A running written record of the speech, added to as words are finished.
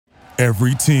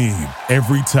Every team,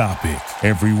 every topic,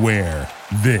 everywhere.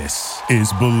 This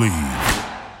is Believe.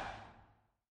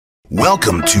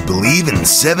 Welcome to Believe in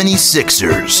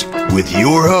 76ers with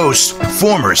your hosts,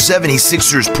 former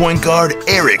 76ers point guard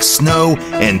Eric Snow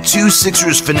and two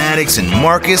Sixers fanatics in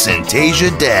Marcus and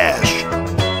Tasia Dash.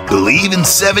 Believe in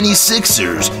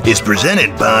 76ers is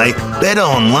presented by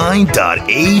BetOnline.ag.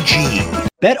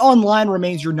 BetOnline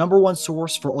remains your number one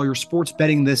source for all your sports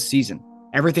betting this season.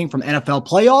 Everything from NFL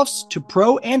playoffs to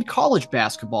pro and college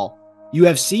basketball,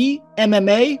 UFC,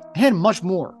 MMA, and much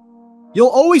more. You'll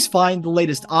always find the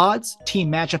latest odds, team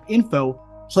matchup info,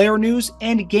 player news,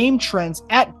 and game trends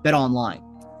at BetOnline.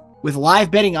 With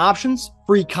live betting options,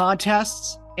 free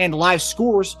contests, and live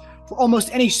scores for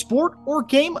almost any sport or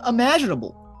game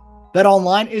imaginable.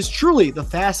 BetOnline is truly the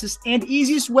fastest and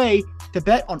easiest way to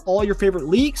bet on all your favorite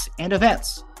leagues and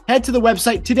events. Head to the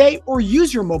website today or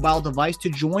use your mobile device to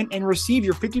join and receive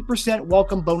your 50%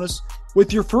 welcome bonus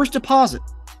with your first deposit.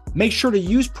 Make sure to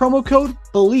use promo code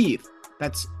BELIEVE,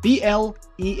 that's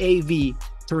BLEAV,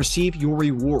 to receive your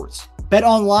rewards.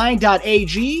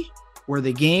 BetOnline.ag, where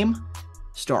the game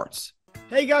starts.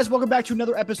 Hey guys, welcome back to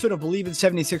another episode of Believe in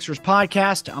 76ers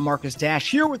podcast. I'm Marcus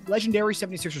Dash here with legendary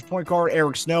 76ers point guard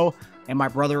Eric Snow and my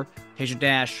brother Tasia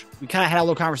Dash. We kind of had a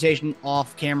little conversation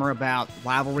off camera about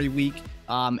rivalry week.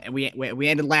 And we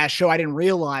ended last show. I didn't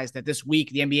realize that this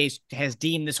week the NBA has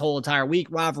deemed this whole entire week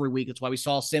rivalry week. That's why we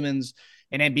saw Simmons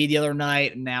and Embiid the other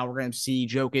night, and now we're going to see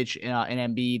Jokic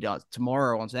and Embiid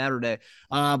tomorrow on Saturday.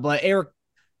 But Eric,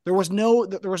 there was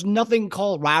nothing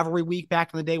called rivalry week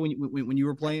back in the day when you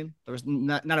were playing. There was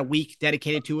not a week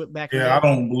dedicated to it back. Yeah, I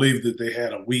don't believe that they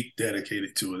had a week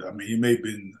dedicated to it. I mean,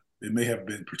 it may have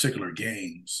been particular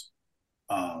games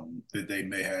that they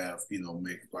may have,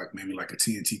 maybe like a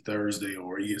TNT Thursday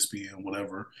or ESPN,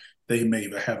 whatever. They may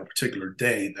have a particular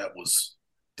day that was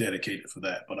dedicated for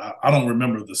that. But I don't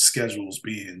remember the schedules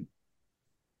being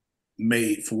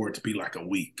made for it to be like a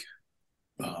week.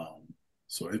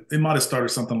 So it might have started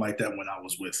something like that when I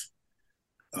was with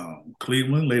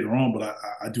Cleveland later on, but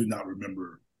I do not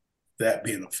remember that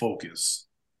being a focus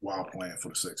while playing for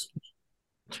the Sixers.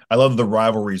 I love the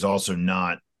rivalry is also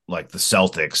not like the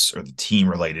Celtics or the team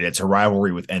related. It's a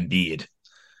rivalry with Embiid.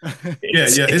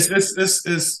 It's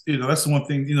that's the one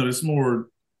thing, it's more,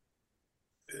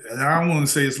 and I don't want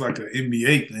to say it's like an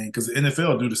NBA thing because the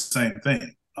NFL do the same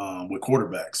thing with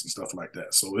quarterbacks and stuff like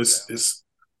that. So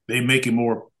they make it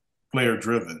more player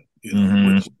driven,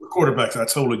 with quarterbacks. I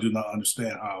totally do not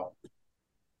understand how,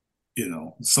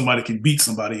 somebody can beat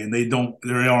somebody and they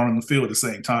are on the field at the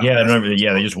same time.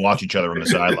 They just watch each other on the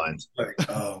sidelines.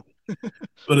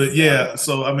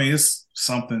 So I mean, it's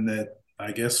something that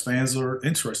I guess fans are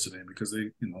interested in because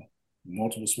they,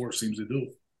 multiple sports seems to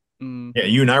do. Yeah,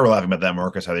 you and I were laughing about that,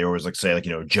 Marcus. How they always say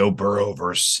Joe Burrow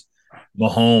versus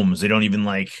Mahomes. They don't even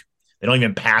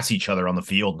pass each other on the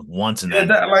field once. And that's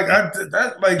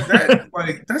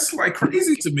like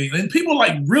crazy to me. And people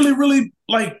really, really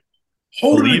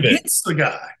hold it against the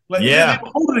guy. They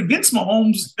hold it against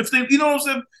Mahomes. If they, what I'm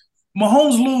saying,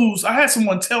 Mahomes lose. I had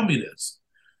someone tell me this.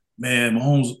 Man,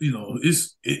 Mahomes,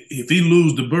 if he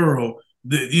lose to Burrow,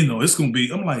 it's gonna be.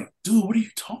 I'm like, dude, what are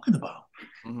you talking about?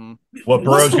 Mm-hmm. Well,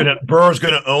 Burrow's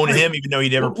gonna own him, even though he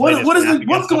never played.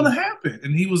 What's going to happen?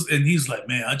 And he's like,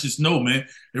 man, I just know, man.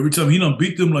 Every time he done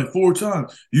beat them like 4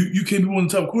 times. You can't be one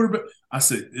of the top quarterback. I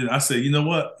said, you know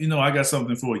what? I got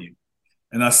something for you.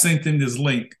 And I sent him this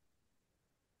link.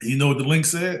 You know what the link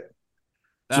said?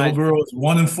 Joe Burrow is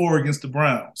 1-4 against the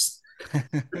Browns.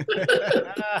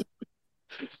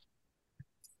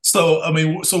 So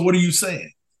what are you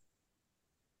saying?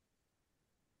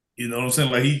 You know what I'm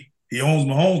saying? Like he owns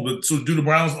Mahomes, but so do the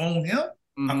Browns own him?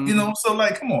 Mm-hmm. So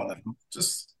come on, now.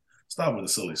 Just stop with the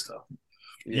silly stuff.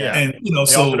 Yeah, and they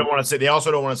also don't want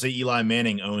to say Eli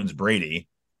Manning owns Brady.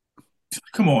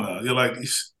 Come on, now. You're like, of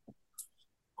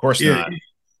course not.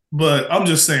 But I'm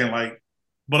just saying,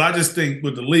 but I just think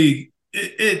with the league,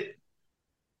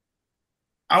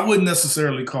 I wouldn't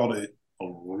necessarily call it a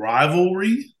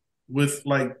rivalry with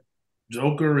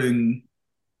Joker and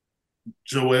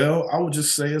Joel. I would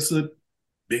just say it's a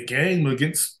big game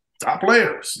against top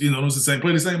players. It's the same,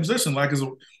 play the same position.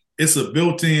 It's a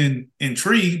built-in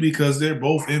intrigue because they're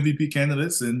both MVP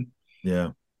candidates, and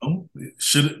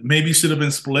should have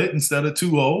been split instead of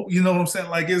 2-0. You know what I'm saying?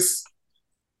 It's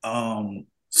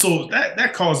so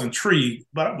that caused intrigue,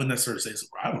 but I wouldn't necessarily say it's a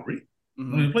rivalry.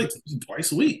 Mm-hmm. I mean, play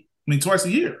twice a week. Twice a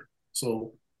year.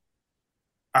 So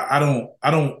I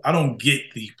don't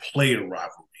get the player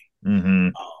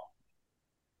rivalry.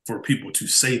 For people to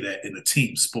say that in a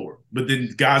team sport. But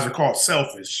then guys are called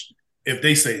selfish if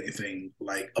they say anything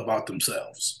about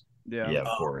themselves. Yeah,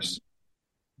 of course.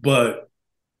 But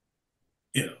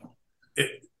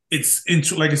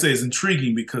it's like I say, it's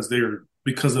intriguing because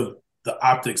of the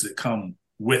optics that come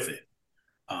with it.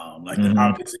 The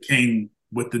optics that came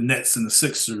with the Nets and the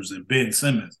Sixers and Ben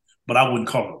Simmons, but I wouldn't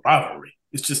call it a rivalry.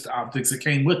 It's just the optics that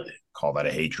came with it. Call that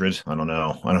a hatred? I don't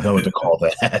know. I don't know what to call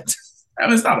that. I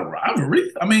mean, it's not a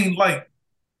rivalry. I mean, like,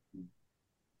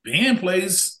 Ben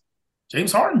plays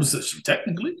James Harden position,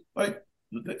 technically. Like,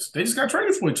 they just got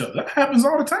traded for each other. That happens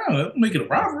all the time. That don't make it a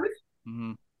rivalry.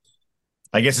 Mm-hmm.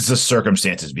 I guess it's the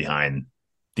circumstances behind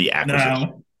the acquisition.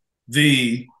 Now,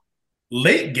 the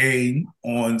late game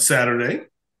on Saturday,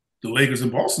 the Lakers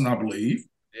and Boston, I believe,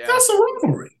 that's a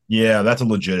rivalry. Yeah, that's a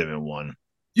legitimate one.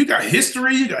 You got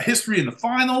history. You got history in the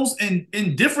finals and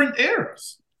in different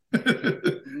eras.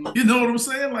 You know what I'm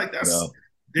saying? Like, that's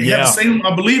they have the same.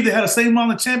 I believe they had the same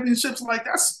amount of championships. Like,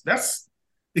 that's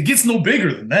it gets no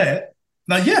bigger than that.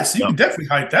 Now, yes, you can definitely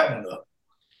hype that one up.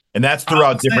 And that's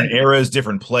throughout different eras,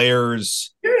 different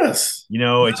players. Yes. You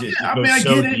know, it I mean, I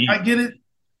get it. Deep.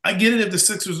 I get it if the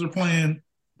Sixers are playing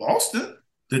Boston,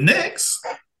 the Knicks.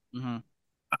 Mm-hmm.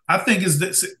 I think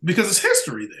it's because it's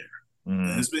history there. Mm-hmm.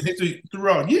 And it's been history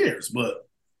throughout years, but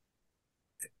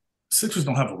Sixers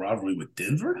don't have a rivalry with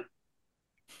Denver.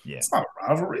 Yeah. It's not a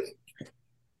rivalry.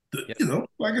 You know,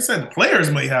 like I said, the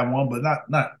players may have one, but not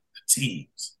the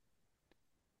teams.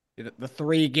 The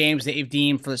 3 games that you've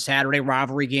deemed for the Saturday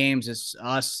rivalry games is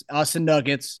us and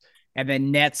Nuggets, and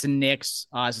then Nets and Knicks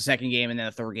as the second game, and then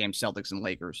the third game, Celtics and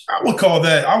Lakers. I would call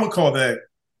that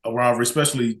a rivalry,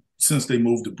 especially since they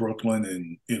moved to Brooklyn,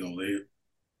 and you know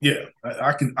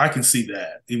I can see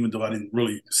that, even though I didn't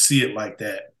really see it like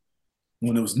that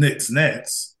when it was Knicks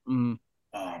Nets. Mm-hmm.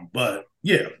 But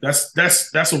yeah,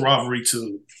 that's a rivalry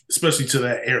especially to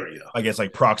that area. I guess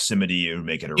like proximity would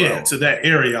make it a rivalry. Yeah, to that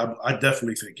area, I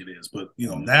definitely think it is. But you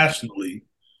know, nationally,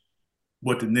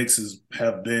 what the Knicks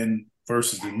have been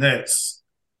versus the Nets,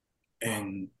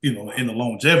 and you know, in the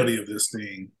longevity of this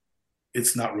thing,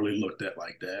 it's not really looked at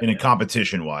like that. In a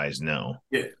competition wise, no.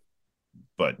 Yeah,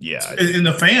 but yeah, in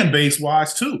the fan base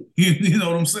wise too. You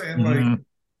know what I'm saying? Like,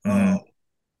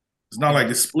 it's not like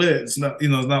it's split. It's not, it's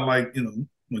not like,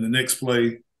 when the Knicks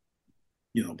play,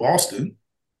 Boston.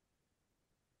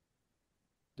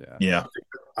 Yeah.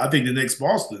 I think the Knicks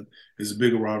Boston is a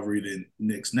bigger rivalry than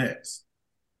Knicks Nets.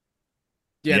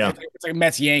 Yeah. It's like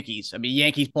Mets Yankees. I mean,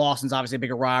 Yankees Boston's obviously a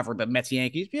bigger rivalry, but Mets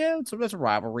Yankees, it's a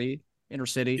rivalry.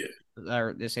 Intercity,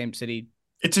 or the same city.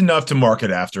 It's enough to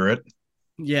market after it.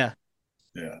 Yeah.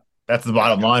 Yeah. That's the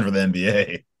bottom line for the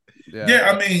NBA.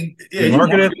 Yeah, I mean, you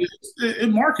market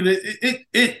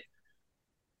it.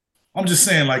 I'm just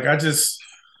saying, like, I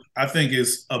think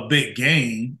it's a big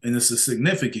game and it's a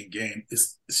significant game.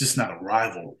 It's just not a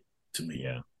rival to me.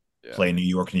 Yeah. Play New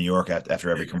York after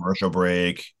every commercial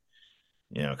break.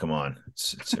 Come on,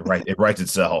 it writes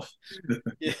itself.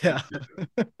 Yeah.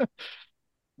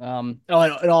 And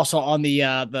also on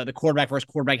the quarterback versus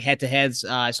quarterback head-to-heads,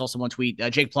 I saw someone tweet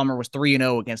Jake Plummer was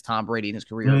 3-0 against Tom Brady in his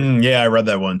career. Yeah, I read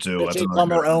that one too. Jake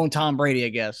Plummer owned Tom Brady, I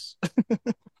guess.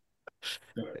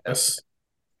 That's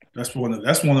one of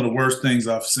the worst things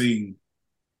I've seen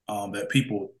that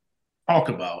people talk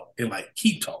about and like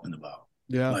keep talking about.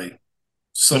 Yeah, like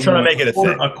so trying to make it a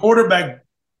thing. A quarterback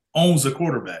owns a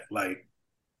quarterback. Like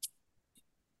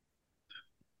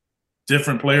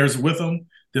different players with him,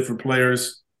 different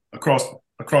players across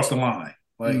the line.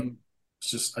 Like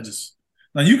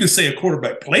now you can say a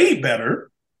quarterback played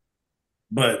better,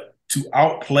 but to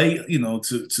outplay,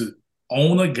 to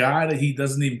own a guy that he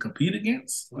doesn't even compete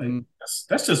against, like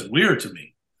that's just weird to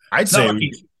me. It's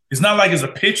not like it's a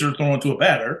pitcher throwing to a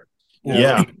batter. You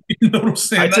know what I'm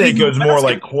saying? I'd say it goes more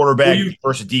like quarterback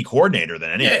versus D coordinator than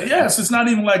anything. Yes, it's not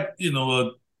even like in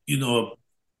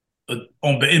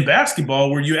basketball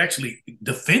where you're actually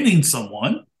defending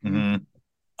someone. Mm-hmm.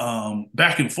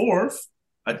 Back and forth.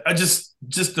 I just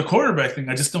the quarterback thing.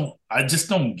 I just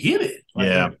don't get it.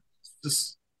 Like,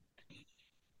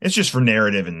 it's just for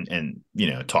narrative and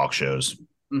talk shows.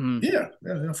 Mm-hmm. Yeah,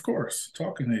 of course,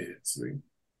 talking heads.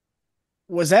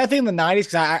 Was that a thing in the 90s?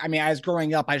 Because I mean, I was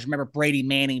growing up, I just remember Brady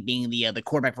Manning being the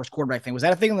quarterback versus quarterback thing. Was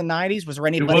that a thing in the 90s? Was there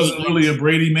anybody? It wasn't really a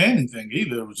Brady Manning thing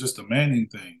either. It was just a Manning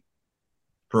thing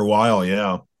for a while.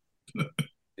 Yeah.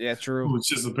 Yeah, true. It was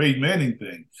just a Peyton Manning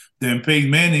thing. Then Peyton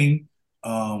Manning,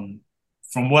 from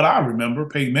what I remember,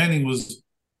 Peyton Manning was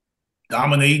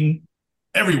dominating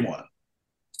everyone,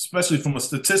 especially from a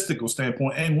statistical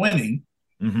standpoint and winning.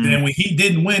 Mm-hmm. Then when he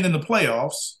didn't win in the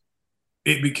playoffs,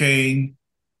 it became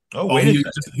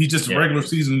he's just a regular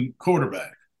season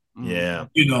quarterback. Yeah,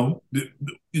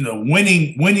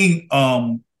 winning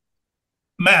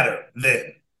mattered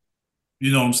then.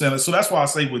 You know what I'm saying? So that's why I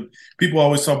say when people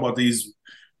always talk about these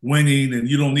winning and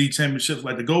you don't need championships,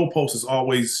 like the goalpost is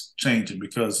always changing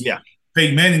because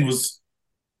Peyton Manning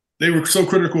they were so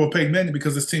critical of Peyton Manning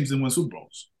because his teams didn't win Super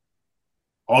Bowls.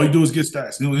 All you do is get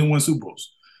stats. He didn't win Super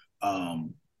Bowls.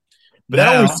 But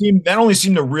that only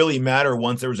seemed to really matter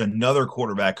once there was another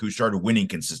quarterback who started winning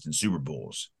consistent Super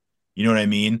Bowls. You know what I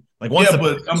mean? Like once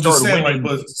but I'm just saying, winning,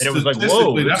 but it was like,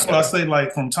 whoa. That's what I say.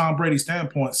 Like from Tom Brady's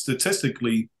standpoint,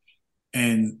 statistically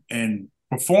and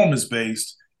performance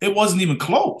based, it wasn't even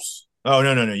close. Oh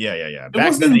no, yeah. It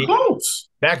wasn't even close.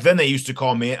 Back then, they used to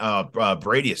call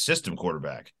Brady a system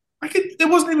quarterback. Like it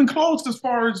wasn't even close as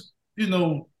far as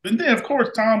and then of course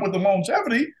Tom with the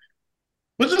longevity.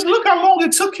 But just look how long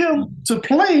it took him to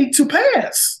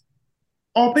pass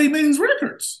all Peyton Manning's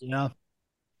records. Yeah.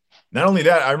 Not only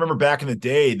that, I remember back in the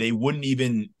day, they wouldn't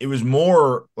even, it was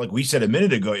more like we said a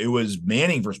minute ago, it was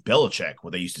Manning versus Belichick,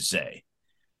 what they used to say.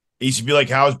 It used to be like,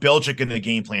 how's Belichick going to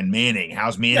game plan Manning?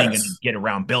 How's Manning going to get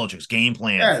around Belichick's game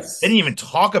plan? Yes. They didn't even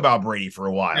talk about Brady for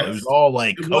a while. Yes. It was all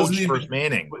like coach versus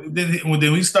Manning.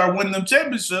 Then we start winning them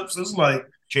championships, it's like,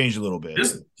 changed a little bit.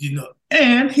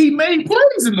 And he made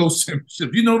plays in those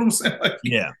championships. You know what I'm saying? Like,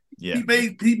 yeah. He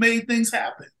made things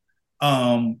happen.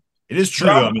 It is true.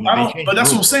 But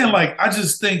that's what I'm saying. Like, I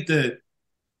just think that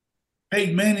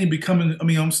Peyton Manning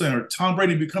or Tom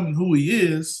Brady becoming who he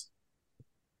is.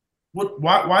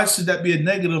 Why should that be a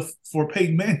negative for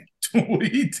Peyton Manning doing what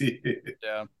he did?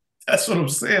 Yeah, that's what I'm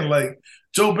saying. Like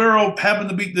Joe Burrow having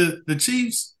to beat the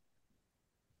Chiefs,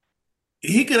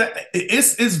 he could.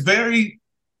 It's very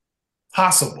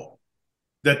possible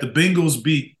that the Bengals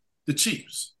beat the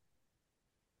Chiefs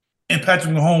and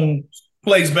Patrick Mahomes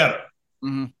plays better.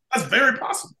 Mm-hmm. That's very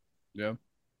possible. Yeah.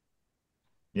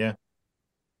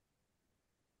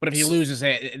 But if he loses,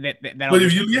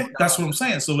 that's what I'm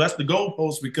saying. So that's the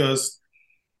goalpost because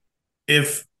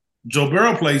if Joe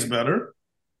Burrow plays better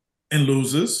and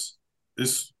loses,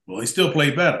 he still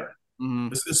played better.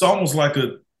 Mm-hmm. It's almost like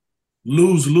a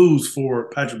lose-lose for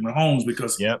Patrick Mahomes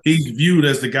because he's viewed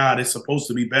as the guy that's supposed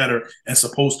to be better and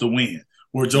supposed to win,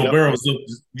 where Joe Burrow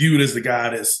is viewed as the guy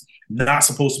that's not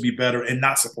supposed to be better and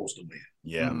not supposed to win.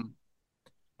 Yeah. Mm-hmm.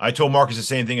 I told Marcus the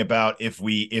same thing about if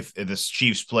the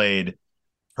Chiefs played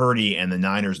Purdy and the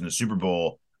Niners in the Super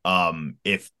Bowl.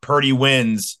 If Purdy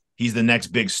wins, he's the next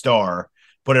big star.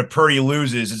 But if Purdy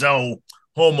loses, it's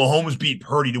Mahomes beat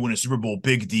Purdy to win a Super Bowl,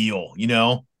 big deal,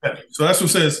 Yeah. So that's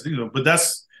what says, but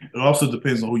it also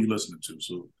depends on who you're listening to.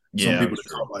 So some people that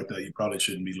talk like that, you probably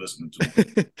shouldn't be listening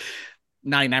to.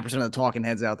 99% of the talking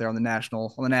heads out there on the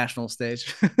national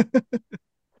stage.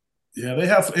 Yeah, they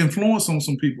have influence on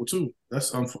some people too.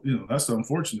 That's that's the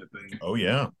unfortunate thing. Oh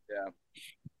yeah.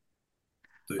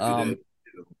 That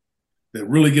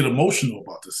really get emotional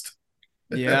about this stuff.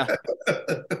 Yeah.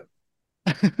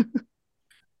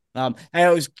 And I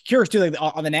was curious too, like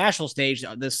on the national stage,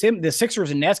 the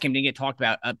Sixers and Nets game didn't get talked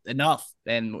about enough,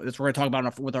 and that's what we're going to talk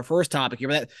about with our first topic here.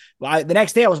 But the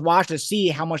next day I was watching to see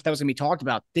how much that was going to be talked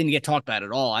about. Didn't get talked about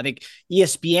at all. I think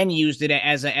ESPN used it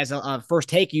as a First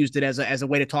Take used it as a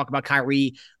way to talk about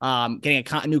Kyrie getting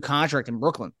a new contract in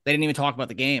Brooklyn. They didn't even talk about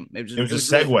the game. It was a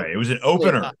segue. Really, it was an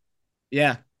opener.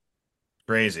 Yeah.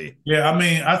 Crazy. Yeah,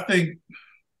 I think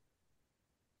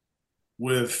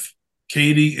with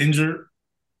KD injured,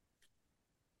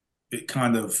 it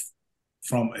kind of,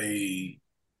 from a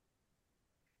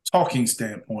talking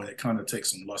standpoint, it kind of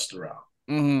takes some luster out.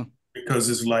 Mm-hmm. Because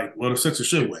it's like, well, the Sixers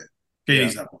should win.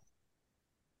 KD's not playing.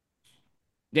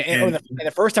 Yeah, and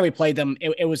the first time we played them,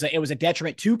 it was a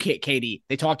detriment to KD.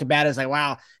 They talked about it as like,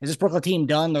 wow, is this Brooklyn team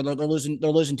done? They're losing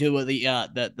to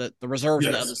the reserves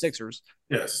of the Sixers.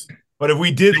 Yes. But if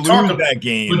we did lose that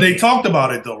game. But they talked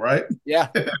about it though, right? Yeah.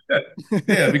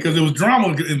 Yeah, because there was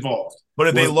drama involved.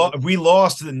 But if we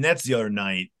lost to the Nets the other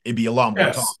night, it'd be a lot more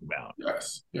to talk about.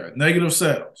 Yes. Yeah. Negative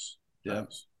sales.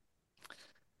 Yes.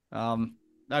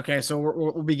 Okay, so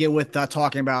we'll begin with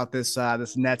talking about this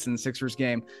Nets and Sixers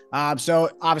game. So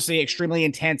obviously, extremely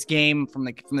intense game from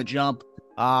the jump.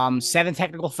 7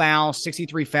 technical fouls,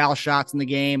 63 foul shots in the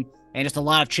game, and just a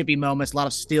lot of chippy moments, a lot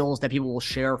of stills that people will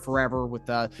share forever with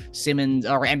Simmons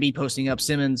or Embiid posting up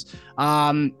Simmons.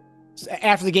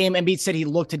 After the game, Embiid said he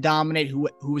looked to dominate who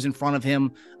was in front of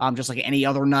him, just like any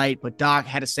other night. But Doc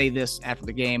had to say this after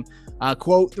the game.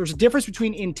 Quote, "There's a difference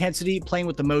between intensity, playing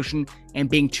with emotion, and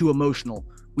being too emotional.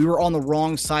 We were on the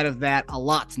wrong side of that a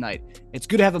lot tonight. It's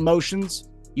good to have emotions.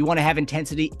 You want to have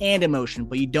intensity and emotion,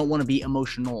 but you don't want to be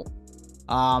emotional."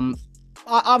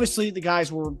 Obviously, the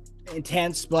guys were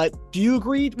intense, but do you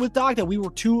agree with Doc that we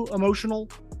were too emotional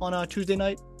on a Tuesday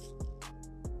night?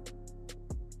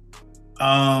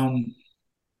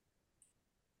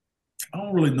 I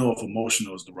don't really know if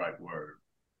emotional is the right word.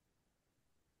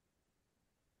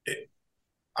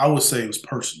 I would say it was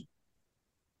personal.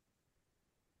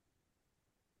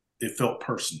 It felt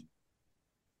personal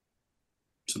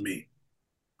to me.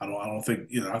 I don't think,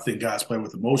 I think guys play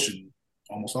with emotion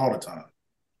almost all the time.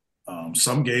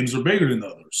 Some games are bigger than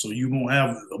others, so you won't have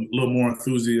a little more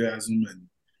enthusiasm, and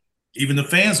even the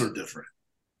fans are different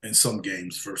in some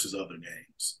games versus other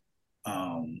games.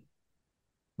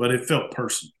 But it felt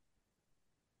personal.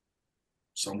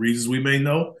 Some reasons we may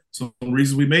know, some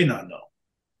reasons we may not know.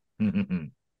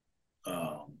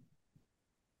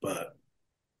 But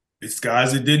it's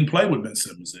guys that didn't play with Ben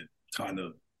Simmons that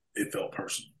it felt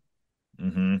personal.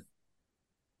 Mm-hmm.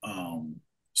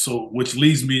 So which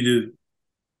leads me to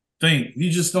think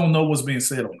you just don't know what's being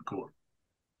said on the court.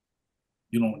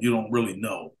 You don't really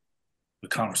know the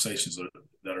conversations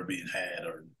that are being had,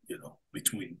 or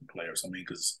between players. I mean,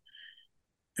 because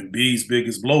Embiid's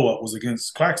biggest blow up was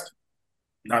against Claxton,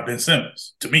 not Ben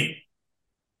Simmons, to me.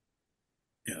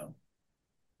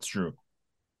 It's true.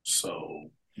 So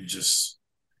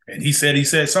and he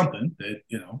said something that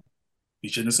he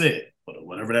shouldn't have said, but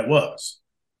whatever that was.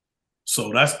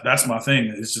 So that's my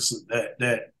thing. It's just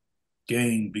that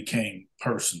game became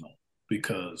personal,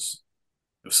 because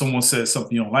if someone says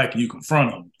something you don't like and you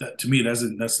confront them, that to me that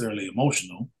isn't necessarily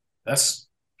emotional. That's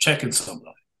checking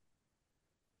somebody.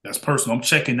 That's personal. I'm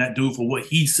checking that dude for what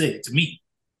he said to me.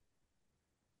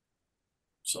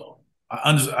 So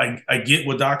I get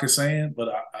what Doc is saying, but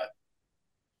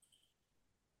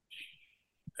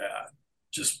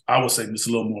I would say it's a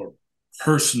little more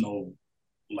personal,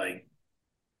 like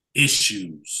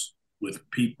issues with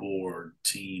people or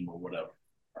team or whatever.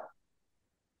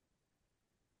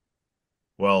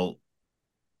 Well,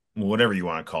 whatever you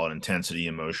want to call it, intensity,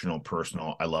 emotional,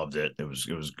 personal. I loved it. It was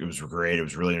great. It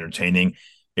was really entertaining.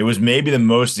 It was maybe the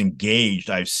most engaged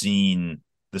I've seen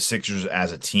the Sixers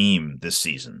as a team this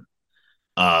season.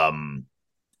 And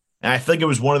I think it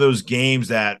was one of those games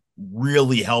that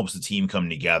really helps the team come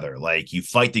together. Like, you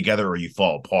fight together or you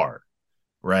fall apart,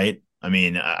 right? I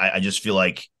mean, I just feel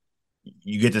like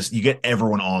you get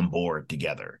everyone on board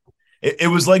together. It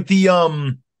was like the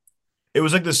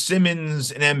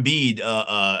Simmons and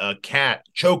Embiid cat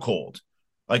chokehold.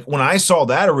 Like, when I saw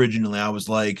that originally, I was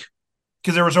like,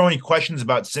 because there were so many questions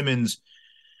about Simmons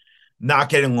not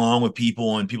getting along with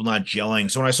people and people not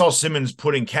gelling. So when I saw Simmons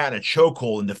putting Cat in a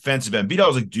chokehold in defense of Embiid, I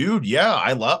was like, dude, yeah,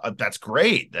 I love that's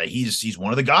great. He's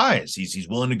one of the guys. He's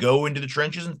willing to go into the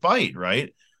trenches and fight,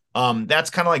 right?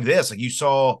 That's kind of like this. Like, you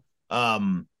saw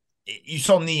Niang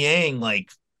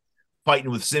like fighting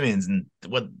with Simmons, and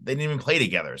what they didn't even play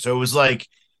together. So it was like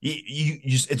you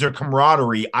just, it's a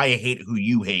camaraderie. I hate who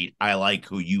you hate, I like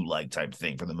who you like type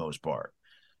thing for the most part.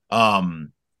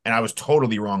 And I was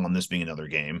totally wrong on this being another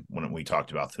game when we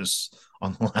talked about this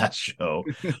on the last show.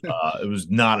 It was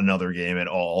not another game at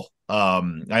all.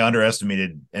 I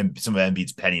underestimated some of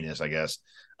Embiid's pettiness, I guess.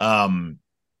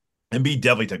 Embiid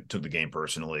definitely took the game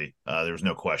personally. There was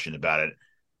no question about it.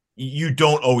 You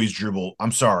don't always dribble.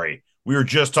 I'm sorry. We were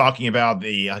just talking about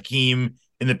the Hakeem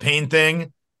in the paint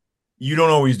thing. You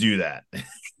don't always do that.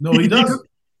 No, he doesn't.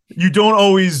 You don't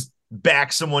always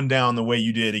back someone down the way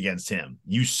you did against him.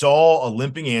 You saw a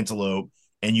limping antelope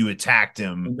and you attacked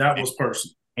him. And that was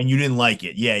personal. And you didn't like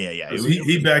it. Yeah.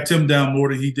 He backed him down more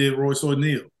than he did Royce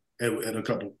O'Neal at a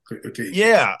couple occasions.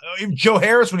 Yeah. Joe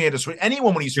Harris when he had to switch.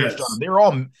 Anyone when he switched on, they were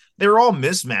all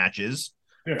mismatches.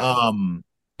 Yeah.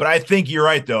 But I think you're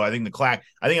right, though. I think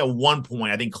at one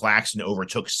point, I think Claxton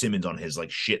overtook Simmons on his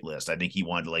like shit list. I think he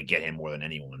wanted to like get him more than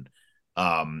anyone.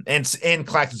 And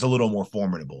Claxton's a little more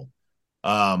formidable.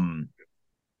 But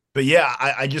yeah,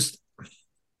 I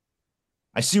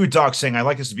see what Doc's saying. I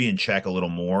like us to be in check a little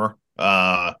more.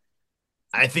 I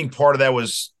think part of that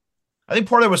was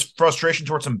frustration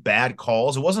towards some bad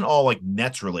calls. It wasn't all like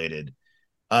Nets related.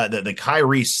 The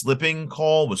Kyrie slipping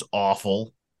call was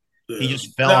awful. He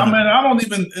just fell. I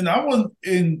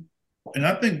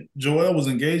think Joel was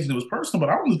engaged and it was personal, but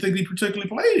I don't think he particularly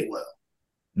played it well.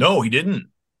 No, he didn't.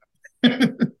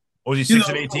 Was he 6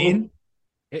 of 18?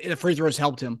 The free throws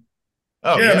helped him.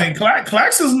 Oh yeah, I mean,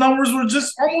 Claxton's numbers were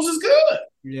just almost as good.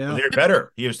 Yeah, they're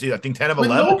better. He was, I think, 10 of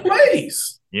 11. No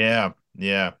plays. Yeah. He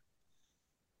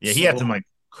had some like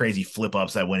crazy flip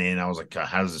ups that went in. I was like,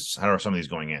 how are some of these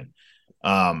going in?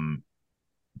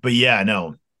 But yeah,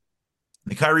 no,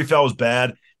 the Kyrie foul was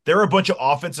bad. There were a bunch of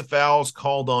offensive fouls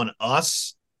called on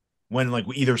us when like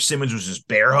either Simmons was just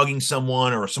bear hugging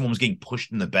someone or someone was getting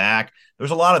pushed in the back. There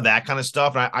was a lot of that kind of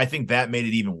stuff, and I think that made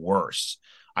it even worse.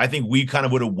 I think we kind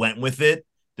of would have went with it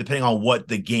depending on what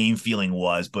the game feeling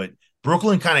was, but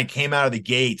Brooklyn kind of came out of the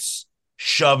gates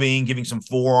shoving, giving some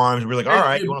forearms. We're like, all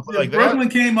right, you want to play like Brooklyn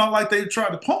that? came out like they tried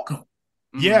to punk him.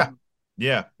 Yeah.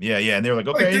 Yeah. And they were like,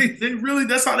 okay. Like they really,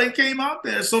 that's how they came out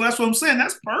there. So that's what I'm saying.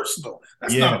 That's personal.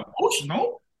 That's not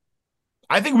emotional.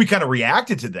 I think we kind of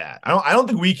reacted to that. I don't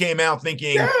think we came out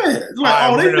thinking, they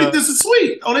think this is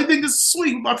sweet. Oh, they think this is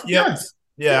sweet. We're about to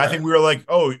I think we were like,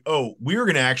 we were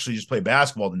gonna actually just play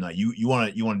basketball tonight. You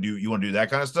want to do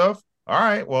that kind of stuff? All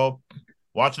right, well,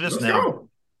 watch this now.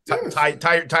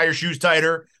 Tie your shoes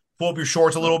tighter, pull up your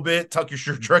shorts a little bit, tuck your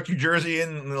jersey in,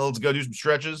 and let's go do some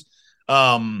stretches.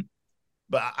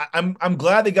 But I'm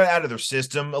glad they got out of their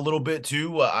system a little bit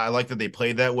too. I like that they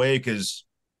played that way because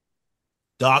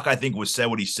Doc, I think, said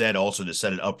what he said also to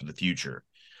set it up for the future.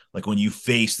 Like when you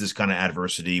face this kind of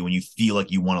adversity, when you feel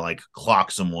like you want to like clock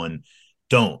someone,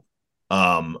 don't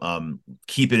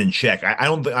keep it in check.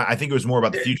 I think it was more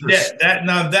about the future.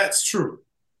 That's true.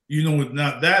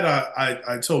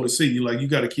 I totally see you. Like you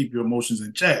got to keep your emotions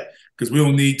in check because we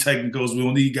don't need technicals. We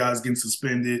don't need guys getting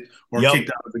suspended or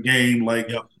kicked out of the game.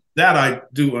 That I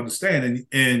do understand.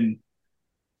 And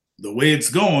the way it's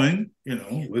going,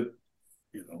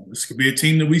 this could be a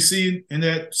team that we see in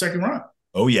that second round.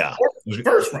 Oh, yeah. Or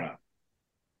first round.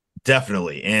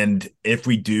 Definitely. And if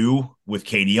we do with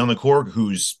KD on the court,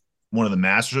 who's one of the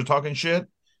masters of talking shit,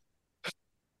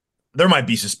 there might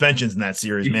be suspensions in that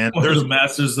series, man. There's the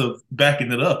masters of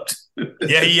backing it up.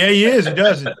 Yeah, he is. He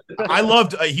does. I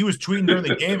loved he was tweeting during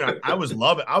the game, and I was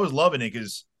loving it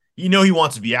because he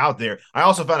wants to be out there. I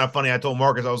also found it funny. I told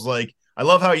Marcus, I was like, I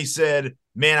love how he said,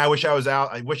 man, I wish I was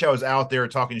out there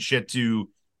talking shit to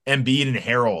Embiid and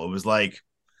Harrell. It was like,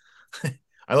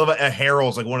 I love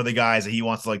Harrell's like one of the guys that he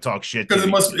wants to like talk shit to.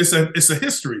 Because it's a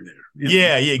history there.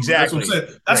 Yeah, exactly. That's what I'm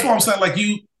saying. That's why I'm saying, like,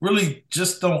 you really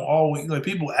just don't always, like,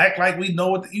 people act like we know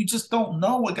what, you just don't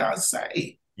know what guys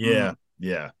say. Yeah.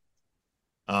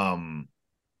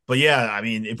 But yeah, I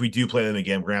mean, if we do play them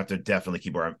again, we're gonna have to definitely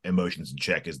keep our emotions in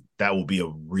check, because that will be a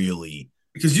really,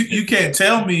 because you can't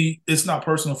tell me it's not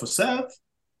personal for Seth.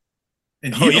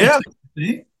 And yeah,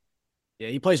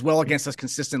 he plays well against us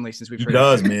consistently since we've. He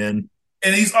does, man.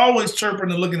 And he's always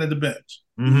chirping and looking at the bench.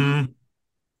 Mm-hmm.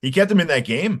 He kept him in that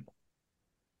game.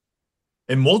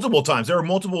 And multiple times. There were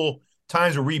multiple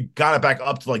times where we got it back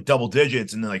up to like double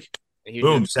digits, and then like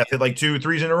boom, Seth hit like 2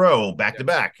 threes in a row back to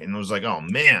back. And it was like, oh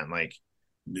man, like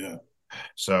yeah.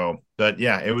 So but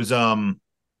yeah, it was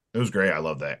great. I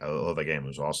love that. I love that game. It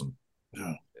was awesome.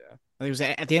 Yeah. I think it was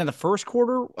at the end of the first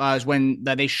quarter is when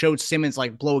they showed Simmons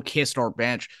like blow a kiss to our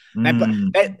bench.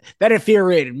 That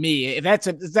infuriated me. If that's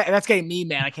getting me,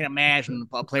 man, I can't imagine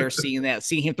a player seeing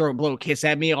him throw a blow a kiss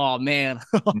at me. Oh man,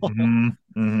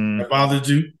 That bothered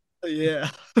you? Yeah.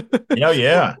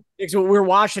 Yeah. So we were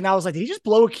watching. I was like, did he just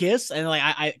blow a kiss? And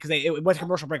like because it went to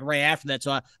commercial break right after that.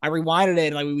 So I rewinded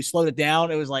it and like we slowed it down.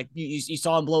 It was like you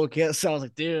saw him blow a kiss. So I was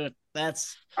like, dude,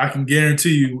 that's. I can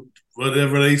guarantee you,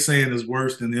 whatever they saying is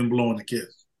worse than them blowing a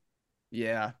kiss.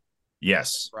 Yeah.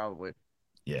 Yes. Probably.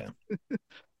 Yeah.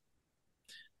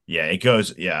 Yeah, it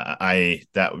goes. Yeah,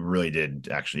 that really did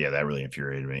actually. Yeah, that really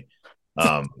infuriated me.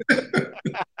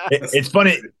 It's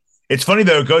funny. It's funny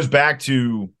though. It goes back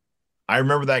to. I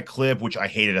remember that clip, which I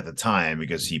hated at the time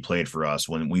because he played for us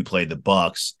when we played the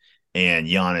Bucks, and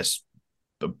Giannis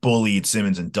bullied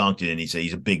Simmons and dunked it, and he said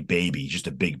he's a big baby, just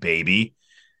a big baby.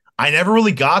 I never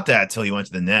really got that until he went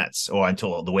to the Nets, or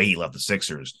until the way he left the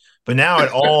Sixers. But now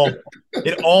it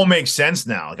all makes sense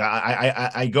now. Like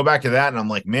I go back to that and I'm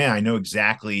like, man, I know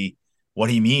exactly what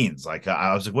he means. Like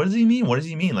I was like, what does he mean? What does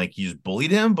he mean? Like he just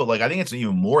bullied him? But like I think it's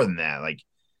even more than that. Like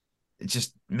it's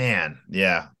just, man,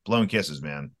 yeah, blowing kisses,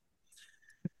 man.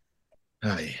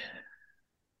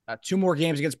 2 more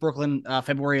games against Brooklyn.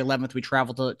 February 11th, we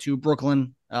travel to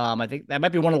Brooklyn. I think that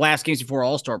might be one of the last games before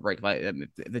All-Star break. If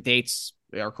the dates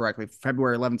are correctly,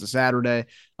 February 11th is Saturday,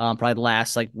 probably the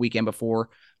last like weekend before.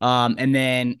 And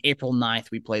then April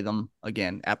 9th, we play them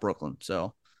again at Brooklyn.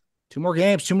 So 2 more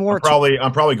games, 2 more.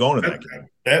 I'm probably going to that game.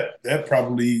 That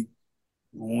probably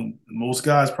most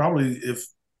guys probably, if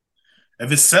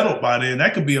it's settled by then,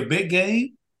 that could be a big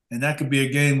game, and that could be a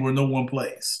game where no one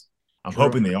plays. I'm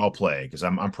hoping they all play, because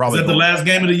I'm probably. Is that the last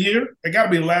game of the year? It got to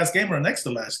be the last game or next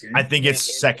to last game. I think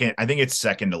it's second. I think it's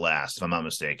second to last, if I'm not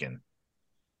mistaken.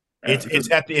 It's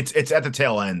at the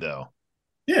tail end though.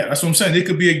 Yeah, that's what I'm saying. It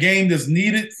could be a game that's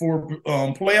needed for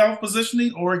playoff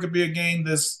positioning, or it could be a game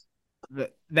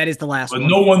that is the last. But one.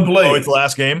 No one plays. Oh, it's the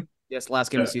last game. Yes,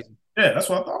 last game of the season. Yeah, that's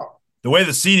what I thought. The way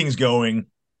the seeding's going,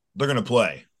 they're going to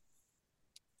play.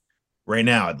 Right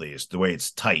now, at least, the way it's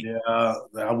tight. Yeah,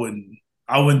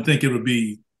 I wouldn't think it would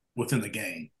be within the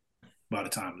game by the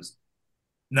time it's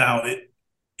now.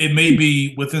 It may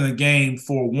be within the game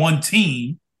for one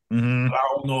team, Mm-hmm. I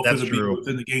don't know if That's it'll true. be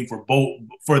within the game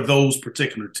for those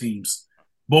particular teams,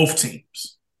 both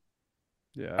teams.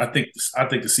 Yeah. I think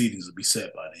the seedings will be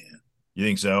set by then. You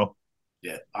think so?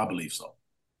 Yeah, I believe so.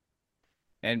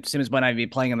 And Simmons might not even be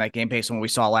playing in that game based on what we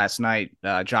saw last night.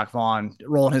 Jock Vaughn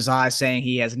rolling his eyes, saying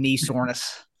he has knee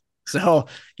soreness. So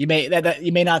you may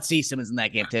not see Simmons in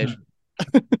that game, Tish.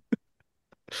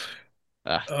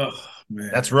 Oh man,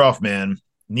 That's rough, man.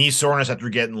 Knee soreness after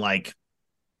getting like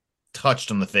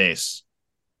touched on the face.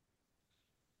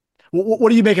 What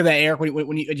do you make of that, Eric?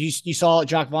 When you saw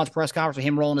Jock Vaughn's press conference with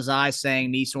him rolling his eyes,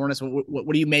 saying knee soreness,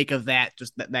 what do you make of that?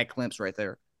 Just that glimpse right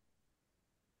there.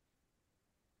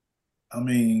 I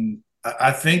mean,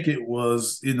 I think it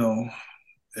was,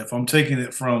 if I'm taking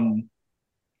it from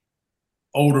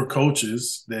older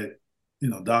coaches that,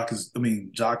 Jock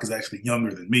is actually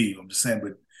younger than me. I'm just saying,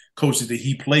 but coaches that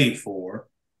he played for,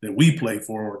 that we played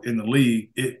for in the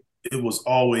league, it was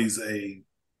always a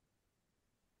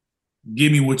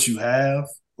give me what you have.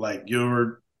 Like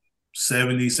your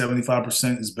 70,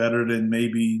 75% is better than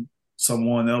maybe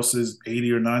someone else's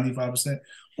 80 or 95%,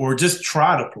 or just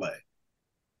try to play.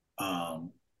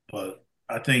 But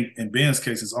I think in Ben's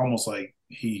case, it's almost like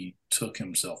he took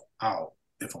himself out,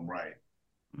 if I'm right.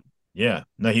 Yeah.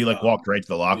 No, he walked right to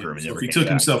the locker room and so never if he came took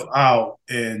back. himself out,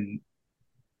 and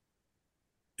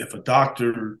if a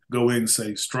doctor go in and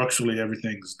say structurally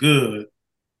everything's good,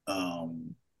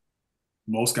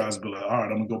 most guys would be like, all right,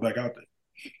 I'm gonna go back out there.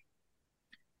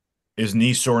 Is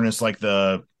knee soreness like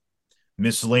the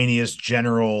miscellaneous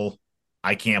general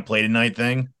I can't play tonight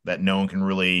thing that no one can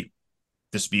really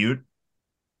dispute?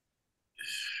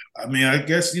 I mean, I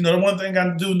guess the one thing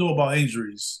I do know about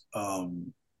injuries,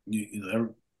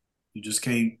 you just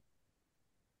can't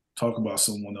talk about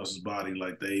someone else's body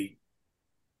like they're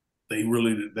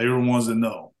the ones that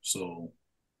know. So,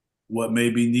 what may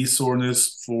be knee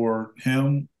soreness for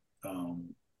him,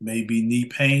 may be knee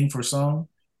pain for some,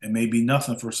 and maybe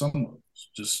nothing for some of us.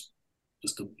 Just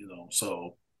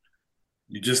so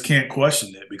you just can't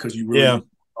question it because you really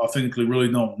authentically really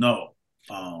don't know.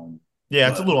 Yeah,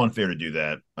 it's a little unfair to do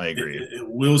that. I agree.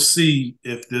 We'll see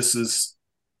if this is,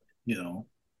 I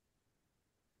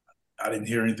didn't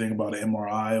hear anything about an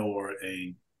MRI or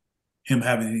him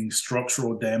having any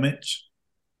structural damage.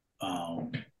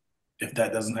 If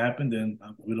that doesn't happen, then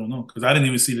we don't know because I didn't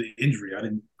even see the injury. I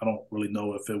don't really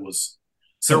know if it was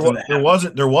something there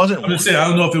wasn't. I'm just saying I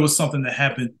don't know if it was something that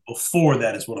happened before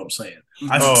that. Is what I'm saying.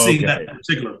 I've seen that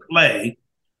particular play,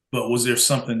 but was there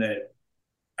something that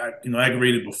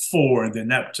aggravated before, and then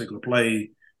that particular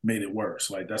play made it worse?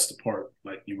 Like that's the part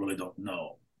like you really don't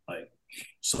know. Like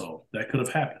so that could have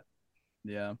happened.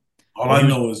 Yeah. All I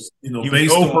know is he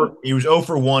was 0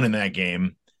 for 1 in that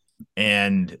game,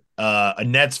 and a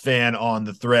Nets fan on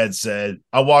the thread said,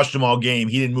 "I watched him all game.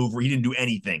 He didn't move. He didn't do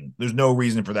anything. There's no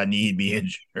reason for that knee to be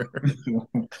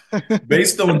injured."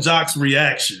 Based on Jock's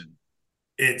reaction,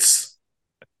 it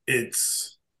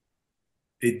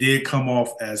did come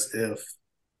off as if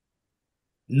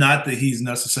not that he's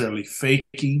necessarily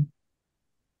faking,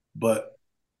 but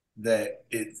that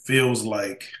it feels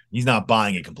like he's not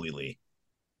buying it completely.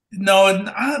 No,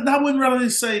 I wouldn't really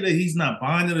say that he's not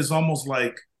buying it. It's almost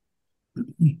like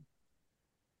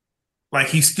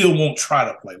he still won't try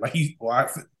to play. Like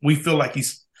we feel like he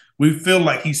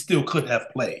still could have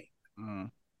played.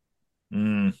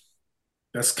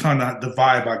 That's kind of the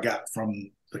vibe I got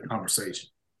from the conversation.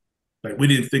 Like we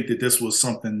didn't think that this was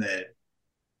something that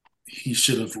he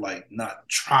should have not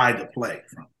tried to play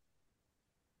from.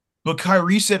 But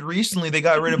Kyrie said recently they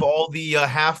got rid of all the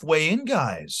halfway in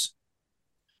guys.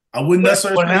 I wouldn't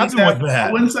necessarily. What happened with that?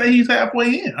 I wouldn't say he's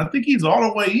halfway in. I think he's all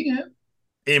the way in.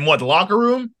 In what, the locker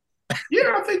room?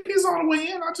 Yeah, I think he's all the way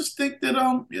in. I just think that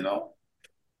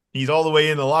he's all the way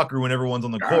in the locker room when everyone's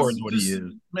on the court. Is what he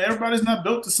is. Man, everybody's not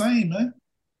built the same, man.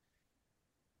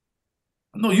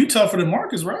 I know you tougher than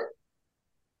Marcus, right?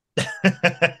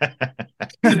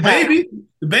 The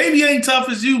baby ain't tough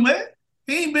as you, man.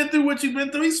 He ain't been through what you've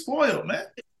been through. He's spoiled, man.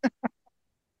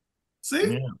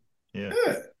 See? Yeah.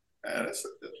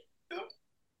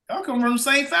 Y'all come from the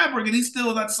same fabric, and he's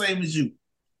still not the same as you.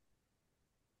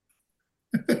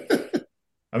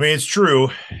 I mean, it's true.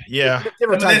 Yeah.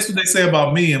 That's what they say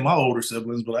about me and my older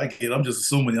siblings, but I'm just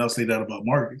assuming y'all say that about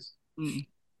Marcus.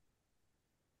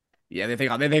 Yeah, they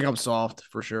think I'm soft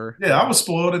for sure. Yeah, I was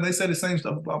spoiled, and they say the same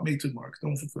stuff about me too, Marcus.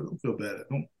 Don't feel bad.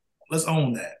 Let's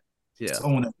own that. Yeah. Let's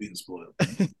own that being spoiled.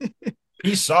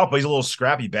 He's soft, but he's a little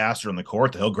scrappy bastard on the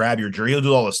court. He'll grab your jersey. He'll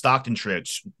do all the Stockton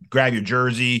tricks. Grab your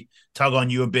jersey, tug on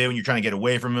you a bit when you're trying to get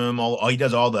away from him. He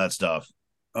does all that stuff.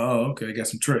 Oh, okay. Got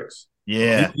some tricks.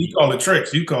 Yeah. You call it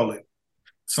tricks. You call it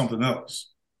something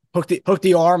else. hook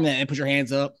the arm and put your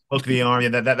hands up. Hook the arm.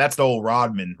 Yeah, that's the old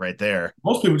Rodman right there.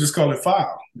 Most people just call it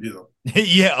foul.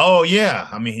 Yeah. Oh, yeah.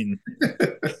 I mean, he's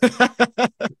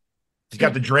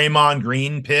got the Draymond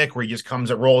Green pick where he just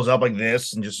rolls up like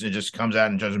this and it just comes out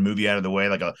and tries to move you out of the way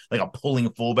like a pulling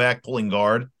fullback, pulling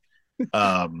guard.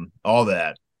 All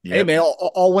that. Yep. Hey man,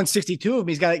 all 162 of him.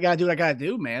 He's got to do what I got to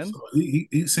do, man. So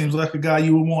he seems like a guy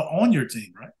you would want on your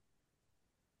team, right?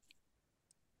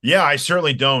 Yeah, I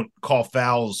certainly don't call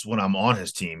fouls when I'm on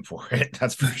his team for it.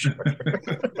 That's for sure.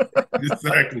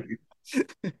 Exactly.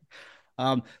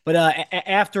 But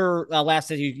after last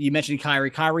night, you mentioned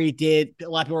Kyrie. Kyrie did. A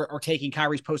lot of people are taking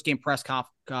Kyrie's post-game press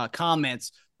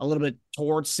comments a little bit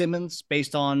towards Simmons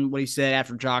based on what he said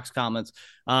after Jock's comments.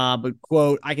 But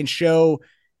quote, I show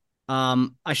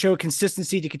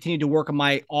consistency to continue to work on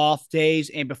my off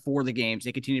days and before the games.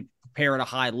 They continue to prepare at a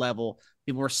high level.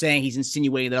 People are saying he's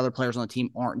insinuating that other players on the team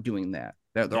aren't doing that.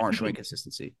 They aren't showing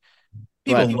consistency.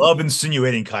 People love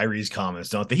insinuating Kyrie's comments,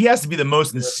 don't they? He has to be the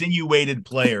most insinuated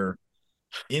player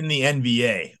in the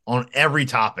NBA on every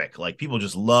topic. Like, people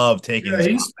just love taking. Yeah,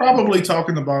 he's probably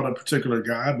talking about a particular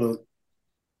guy, but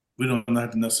we don't have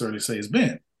to necessarily say it's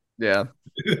Ben. Yeah,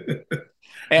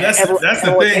 that's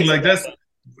the thing. Like, that's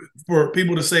for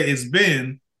people to say it's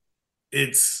Ben.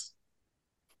 It's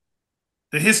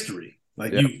the history.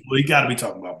 Like, you got to be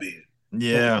talking about Ben.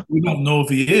 Yeah, we don't know if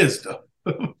he is though.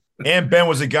 And Ben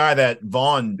was a guy that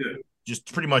Vaughn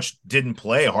just pretty much didn't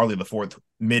play hardly the fourth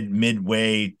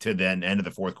midway to the end of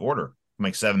the fourth quarter.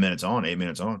 Like 8 minutes on.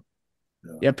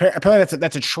 Yeah, apparently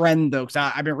that's a trend though,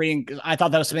 because I've been reading. I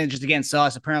thought that was something that just against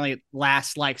us. Apparently,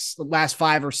 last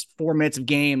 5 or 4 minutes of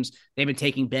games, they've been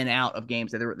taking Ben out of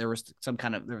games that there was some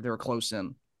kind of they were close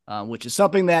in, which is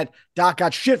something that Doc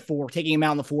got shit for, taking him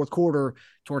out in the fourth quarter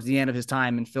towards the end of his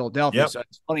time in Philadelphia. Yep. So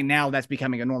it's funny now that's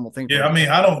becoming a normal thing. Yeah, I mean,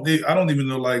 I don't even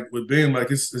know, like with Ben,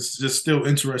 like it's just still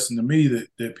interesting to me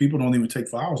that people don't even take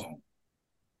fouls on.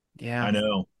 Yeah, I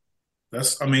know.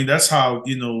 That's how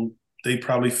they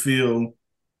probably feel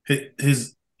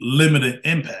his limited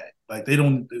impact. Like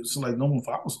it's like no one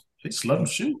fouls him. They just let him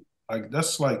shoot. Like,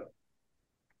 that's like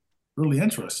really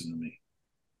interesting to me.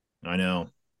 I know.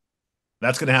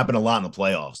 That's going to happen a lot in the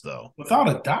playoffs, though. Without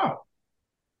a doubt.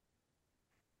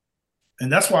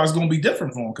 And that's why it's going to be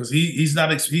different for him, because he's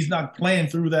not playing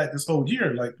through that this whole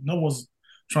year. Like, no one's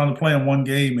trying to play in one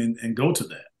game and go to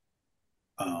that.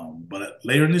 But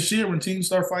later in this year, when teams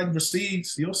start fighting for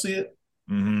seeds, you'll see it.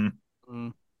 Mm-hmm.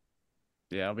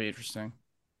 Yeah, it'll be interesting.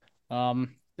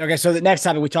 Okay, so the next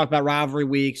topic, we talked about rivalry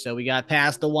week. So we got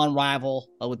past the one rival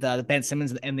with the Ben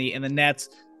Simmons and the Nets.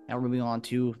 Now we're moving on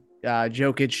to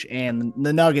Jokic and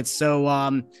the Nuggets. So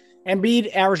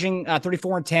Embiid averaging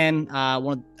 34 and 10,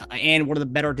 one of the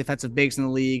better defensive bigs in the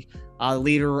league, the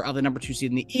leader of the number 2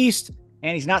 seed in the East.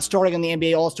 And he's not starting in the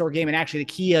NBA All-Star game. And actually, the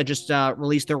Kia just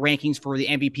released their rankings for the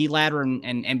MVP ladder, and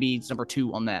Embiid's number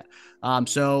 2 on that.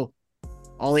 So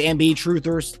all the Embiid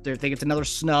truthers, they think it's another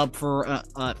snub for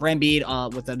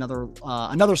Embiid, with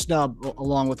another snub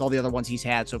along with all the other ones he's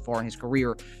had so far in his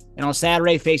career. And on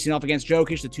Saturday, facing off against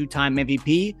Jokic, the 2-time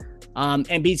MVP,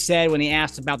 Embiid said when he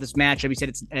asked about this matchup, he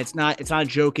said it's not a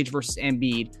Jokic versus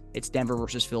Embiid, it's Denver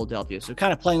versus Philadelphia. So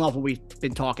kind of playing off what we've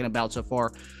been talking about so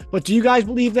far. But do you guys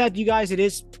believe that? Do you guys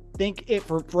think it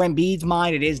for Embiid's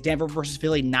mind, it is Denver versus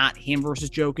Philly, not him versus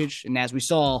Jokic? And as we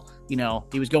saw,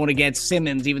 he was going against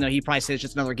Simmons, even though he probably said it's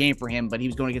just another game for him, but he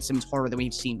was going against Simmons harder than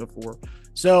we've seen before.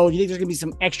 So do you think there's going to be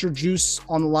some extra juice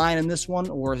on the line in this one,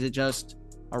 or is it just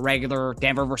a regular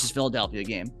Denver versus Philadelphia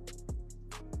game?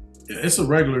 Yeah, it's a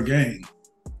regular game,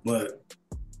 but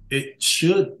it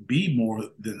should be more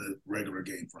than a regular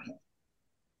game for him.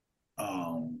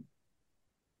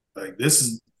 Like, this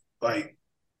is like,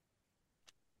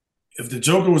 if the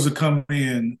Joker was to come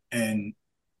in and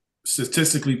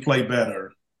statistically play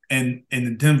better and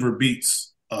Denver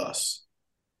beats us,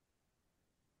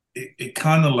 it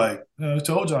kind of like, I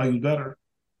told y'all he was better.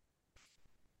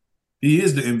 He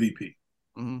is the MVP.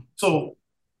 Mm-hmm. So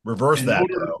reverse that,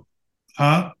 though.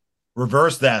 Huh?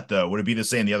 Reverse that, though. Would it be the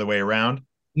same the other way around?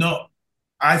 No,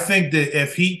 I think that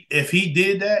if he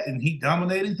did that and he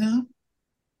dominated him,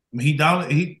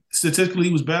 he statistically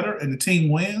was better and the team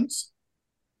wins,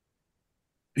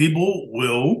 people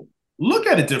will look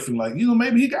at it differently. Like,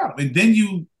 maybe he got him. And then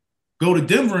you go to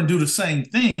Denver and do the same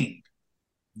thing.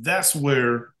 That's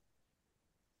where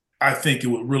I think it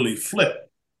would really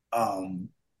flip.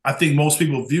 I think most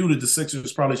people view that the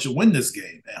Sixers probably should win this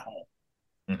game at home.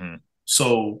 Mm-hmm.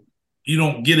 So you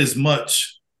don't get as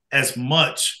much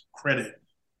credit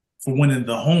for winning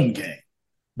the home game.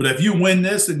 But if you win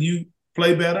this and you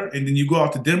play better, and then you go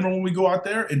out to Denver when we go out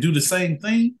there and do the same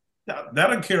thing,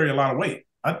 that'll carry a lot of weight.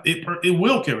 It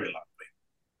will carry a lot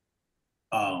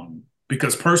of weight.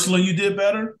 Because personally you did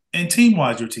better, and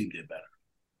team-wise your team did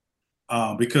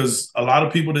better. Because a lot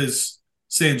of people that's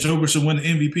saying Joker should win the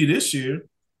MVP this year,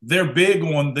 they're big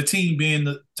on the team being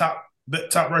the top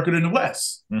record in the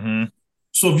West. Mm-hmm.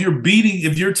 So if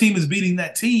your team is beating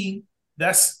that team,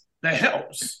 that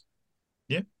helps.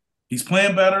 Yeah. He's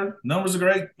playing better, numbers are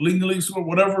great, leading the league score,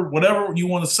 whatever you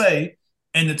want to say,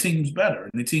 and the team's better,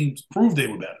 and the teams proved they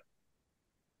were better.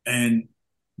 And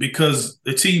because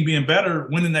the team being better,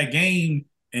 winning that game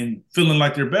and feeling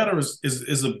like they're better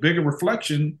is a bigger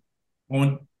reflection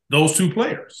on those two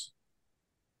players.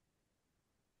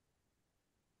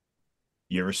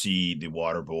 You ever see the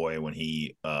Water Boy when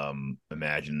he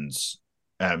imagines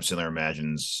Adam Sandler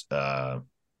imagines the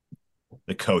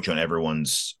coach on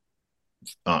everyone's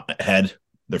head,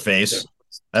 their face? Yeah.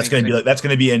 That's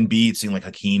gonna be Embiid seeing like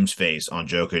Hakeem's face on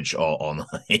Jokic all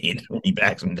night when he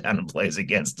backs him down and plays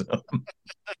against him.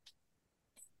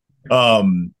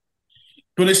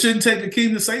 But it shouldn't take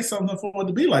Hakeem to say something for it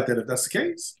to be like that if that's the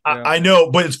case. I know,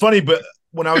 but it's funny. But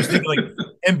when I was thinking like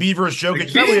Embiid versus Jokic,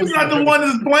 he's not the one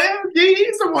that's playing.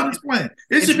 He's the one that's playing.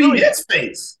 It should be his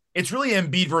face. It's really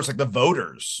Embiid versus like the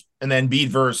voters, and then Embiid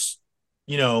versus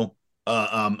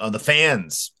the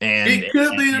fans. And it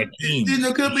could be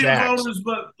the voters,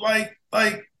 but like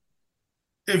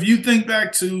if you think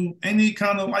back to any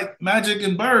kind of like Magic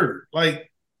and Bird,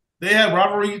 like they had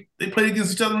rivalry. They played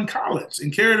against each other in college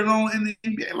and carried it on in the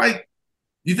NBA. Like,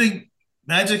 you think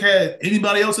Magic had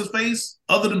anybody else's face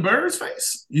other than Bird's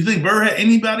face? You think Bird had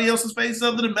anybody else's face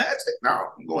other than Magic? No,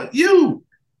 I'm going you.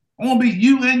 I want to be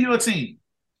you and your team.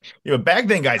 Back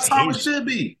then, guys, that's how it should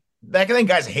be. Back then,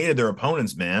 guys hated their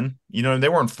opponents, man. They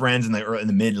weren't friends in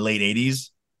the mid late '80s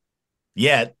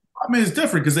yet. I mean, it's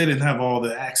different because they didn't have all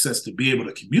the access to be able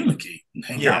to communicate and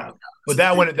hang out. But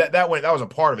that was a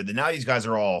part of it. Now these guys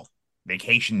are all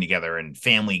vacation together and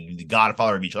family, the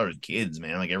godfather of each other's kids,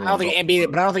 man. Like everyone. I don't think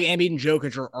Embiid and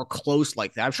Jokic are close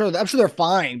like that. I'm sure they're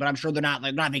fine, but I'm sure they're not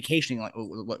vacationing like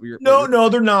what you're. No,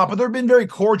 they're not. But they've been very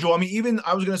cordial. I mean, even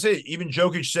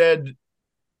Jokic said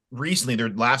recently,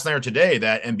 last night or today,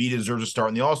 that Embiid deserves to start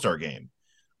in the All-Star game,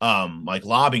 like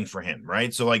lobbying for him,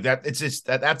 right? So like that, it's just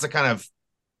that's the kind of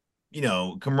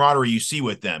camaraderie you see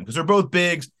with them because they're both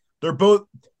bigs. They're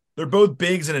both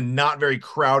bigs in a not very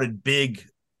crowded big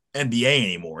NBA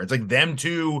anymore. It's like them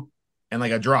two and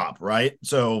like a drop, right?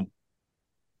 So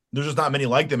there's just not many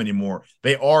like them anymore.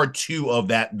 They are two of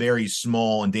that very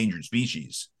small endangered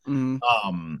species.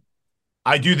 Mm-hmm.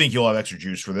 I do think you'll have extra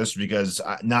juice for this because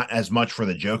not as much for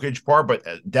the Jokic part, but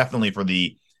definitely for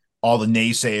all the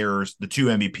naysayers, the two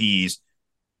MVPs.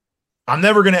 I'm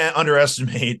never going to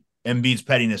underestimate Embiid's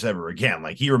pettiness ever again.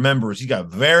 Like he's got a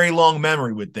very long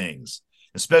memory with things,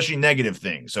 especially negative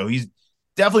things. So he's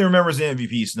definitely remembers the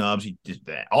MVP snubs.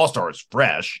 The All-Star is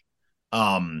fresh.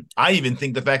 I even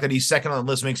think the fact that he's second on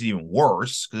the list makes it even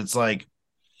worse because it's like,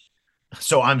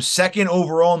 so I'm second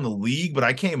overall in the league, but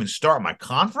I can't even start my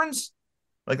conference.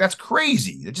 Like that's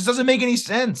crazy. It just doesn't make any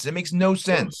sense. It makes no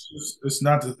sense. It's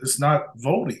not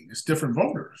voting. It's different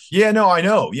voters. Yeah, no, I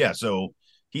know. Yeah, so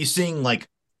he's seeing like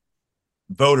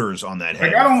voters on that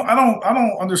head. Like I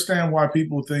don't understand why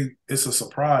people think it's a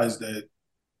surprise that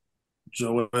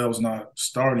Joel's not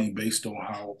starting based on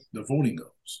how the voting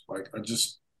goes. Like I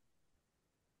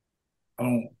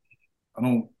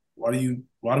don't.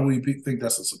 Why do we think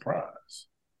that's a surprise?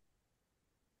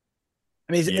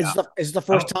 I mean, is the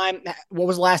first time? What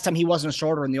was the last time he wasn't a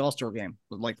starter in the All-Star game?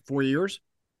 Like 4 years?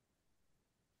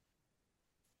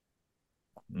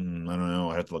 I don't know.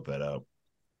 I have to look that up.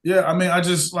 Yeah, I mean, I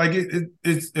just like it.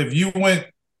 It's if you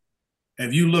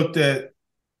looked at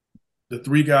the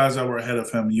three guys that were ahead of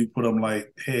him, you put them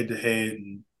like head to head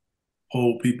and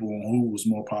poll people on who was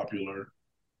more popular.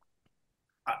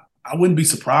 I wouldn't be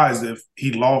surprised if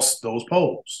he lost those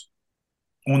polls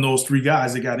on those three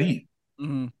guys that got in.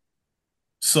 Mm-hmm.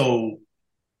 So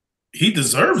he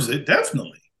deserves it,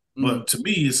 definitely. Mm-hmm. But to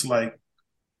me, it's like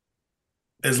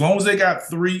as long as they got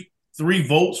three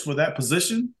votes for that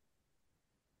position,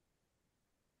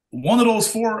 three of those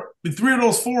four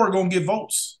are going to get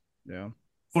votes. Yeah.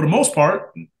 For the most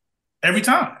part, every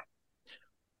time.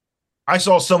 I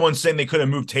saw someone saying they could have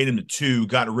moved Tatum to 2,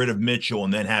 got rid of Mitchell,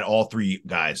 and then had all three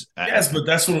guys. Yes, but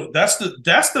that's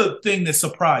the thing that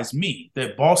surprised me,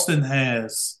 that Boston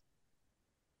has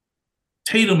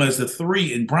Tatum as the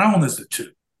 3 and Brown as the 2.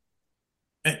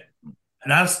 And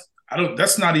that's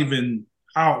not even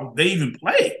how they even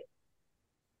play.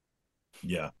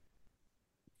 Yeah.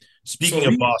 Speaking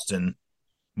of Boston,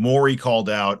 Morey called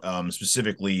out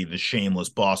specifically the shameless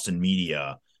Boston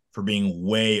media for being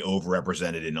way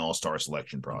overrepresented in All-Star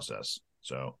selection process.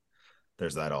 So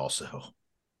there's that also.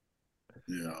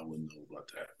 Yeah, I wouldn't know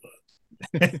about that,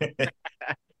 but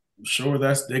I'm sure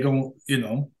they're going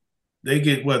to, they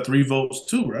get what, 3 votes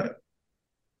too, right?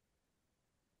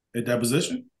 At that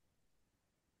position?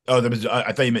 Oh,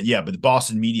 I thought you meant, yeah, but the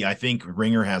Boston media, I think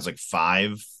Ringer has like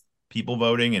 5 people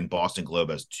voting and Boston Globe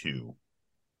has 2.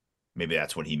 Maybe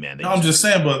that's what he meant. No, I'm just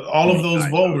saying, but all of those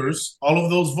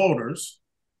voters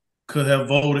could have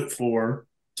voted for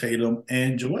Tatum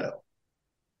and Joel,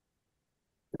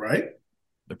 right?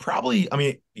 They're probably, I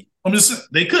mean, I'm just saying,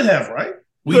 they could have, right?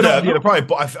 We could have. Yeah, they're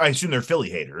probably, I assume they're Philly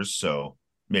haters, so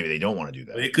maybe they don't want to do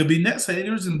that. It could be Nets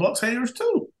haters and Bucks haters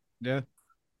too. Yeah.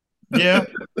 Yeah.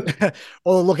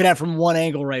 Well, looking at it from one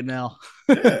angle right now.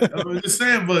 Yeah, I'm just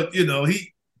saying, but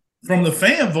he from the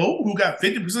fan vote who got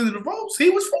 50% of the votes, he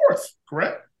was 4th,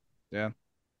 correct? Yeah.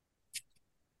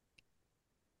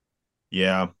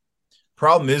 Yeah.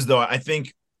 Problem is though, I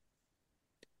think,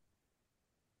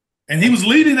 and he was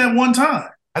leading at one time.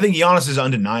 I think Giannis is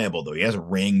undeniable though. He has a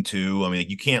ring too. I mean,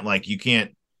 you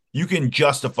can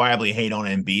justifiably hate on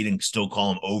Embiid and still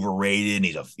call him overrated. And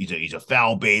he's a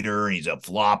foul baiter and he's a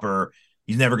flopper.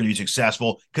 He's never going to be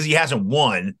successful because he hasn't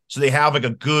won. So they have like a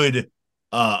good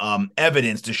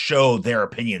evidence to show their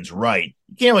opinions right.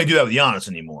 You can't really do that with Giannis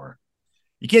anymore.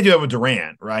 You can't do that with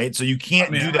Durant, right? So you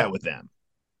can't do that with them.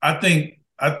 I think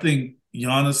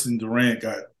Giannis and Durant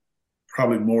got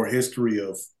probably more history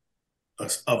of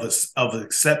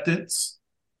acceptance.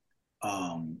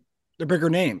 They're bigger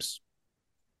names.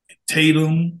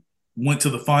 Tatum went to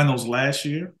the finals last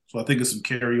year, so I think it's some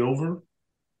carryover.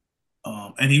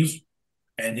 And he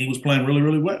was playing really,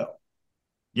 really well.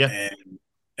 Yeah.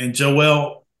 And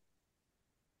Joel,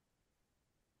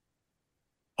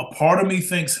 a part of me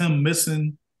thinks him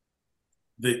missing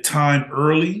the time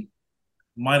early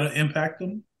might have impacted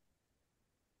him.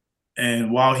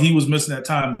 And while he was missing that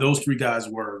time, those 3 guys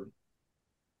were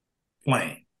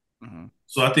playing. Mm-hmm.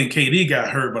 So I think KD got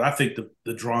hurt, but I think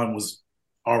the drawing was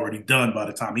already done by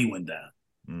the time he went down.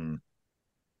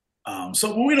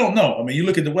 So we don't know. I mean, you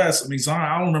look at the West. I mean, Zion.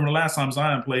 I don't remember the last time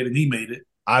Zion played and he made it.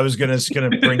 I was gonna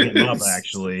bring him up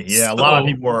actually. Yeah, a lot of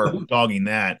people are dogging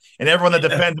that, and everyone that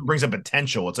defends him brings up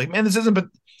potential. It's like, man, this isn't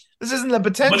the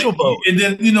potential vote. And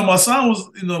then my son was,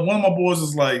 one of my boys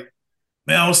was like,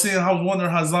 man, I was wondering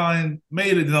how Zion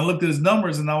made it, and I looked at his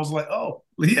numbers, and I was like, oh,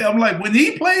 yeah. I'm like, when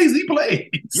he plays, he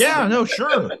plays. Yeah, no,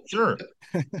 sure.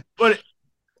 But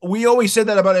we always said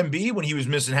that about Embiid when he was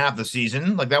missing half the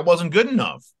season. Like that wasn't good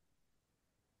enough.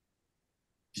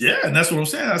 Yeah, and that's what I'm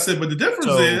saying. I said, but the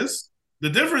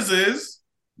difference is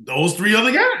those 3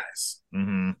 other guys.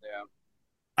 Mm-hmm. Yeah.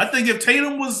 I think if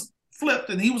Tatum was flipped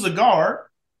and he was a guard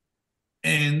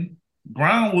and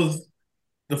Brown was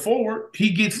the forward,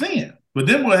 he gets in. But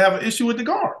then we'll have an issue with the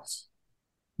guards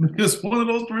because one of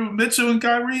those 3, Mitchell and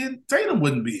Kyrie and Tatum,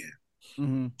 wouldn't be in.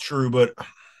 Mm-hmm. True, but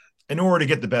in order to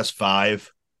get the best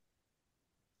 5,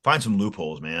 find some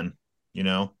loopholes, man.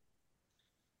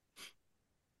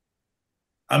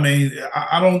 I mean,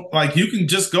 I don't like you can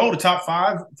just go to top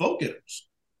 5 vote getters.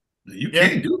 You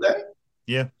can't do that.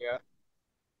 Yeah.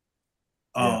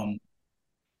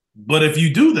 But if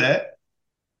you do that,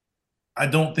 I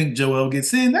don't think Joel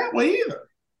gets in that way either.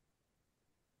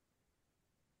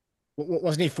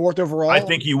 Wasn't he 4th overall? I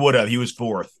think he would have. He was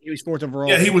 4th. He was 4th overall.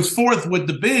 Yeah, he was 4th with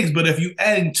the bigs, but if you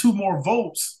add in 2 more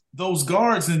votes, those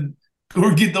guards and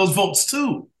or get those votes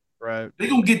too. Right. They're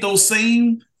gonna get those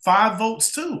same 5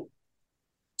 votes too.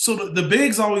 So the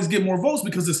bigs always get more votes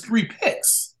because it's 3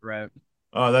 picks. Right.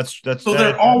 Oh, that's so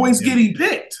they're always getting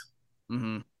picked.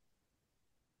 Mm-hmm.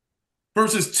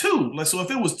 Versus 2. Like, so if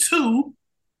it was 2,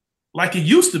 like it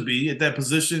used to be at that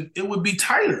position, it would be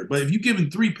tighter. But if you're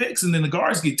giving 3 picks and then the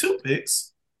guards get 2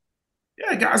 picks,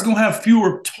 yeah, guys gonna have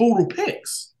fewer total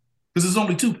picks because there's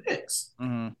only 2 picks.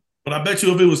 Mm-hmm. But I bet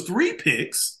you if it was 3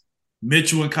 picks,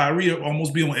 Mitchell and Kyrie will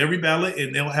almost be on every ballot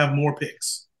and they'll have more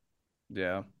picks.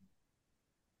 Yeah.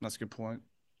 That's a good point.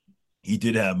 He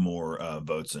did have more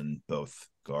votes in both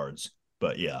guards,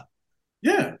 but yeah.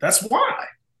 Yeah, that's why.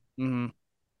 Mm-hmm.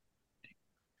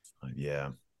 Yeah.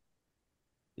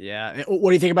 Yeah. What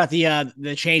do you think about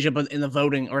the change up in the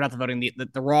voting, or not the voting,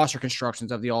 the roster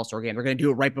constructions of the All-Star game? They're going to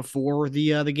do it right before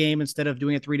the game instead of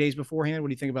doing it 3 days beforehand. What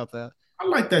do you think about that? I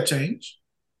like that change.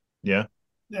 Yeah.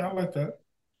 Yeah, I like that.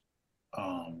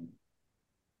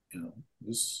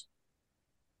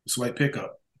 It's like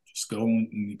pickup. Just go and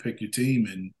you pick your team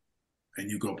and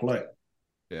you go play.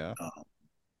 Yeah.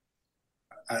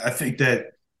 I think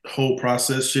that whole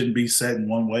process shouldn't be set in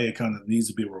one way. It kind of needs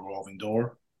to be a revolving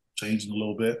door, changing a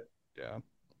little bit. Yeah.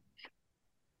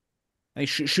 I think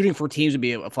shooting for teams would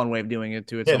be a fun way of doing it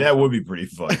too. Yeah, that would be pretty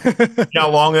fun. You know how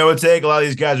long that would take? A lot of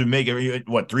these guys would make it,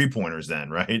 what, 3-pointers then,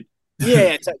 right?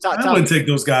 Yeah, I wouldn't take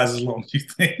those guys as long as you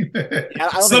think. I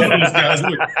don't Some think of those guys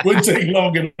wouldn't take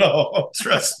long at all.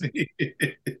 Trust me.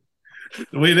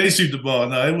 The way they shoot the ball,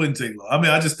 no, it wouldn't take long. I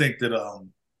mean, I just think that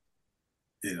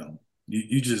you know,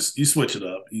 you switch it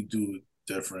up, you do it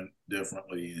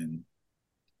differently, and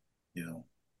you know,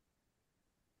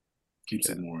 keeps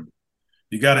it more.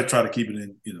 You got to try to keep it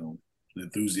in, you know,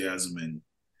 enthusiasm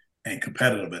and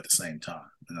competitive at the same time,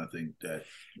 and I think that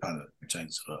kind of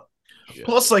changes it up. Yeah.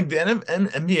 Plus, like the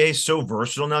NBA is so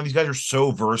versatile now. These guys are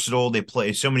so versatile. They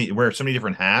wear so many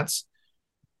different hats.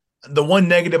 The one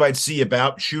negative I'd see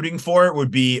about shooting for it would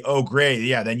be, oh, great,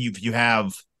 yeah. Then you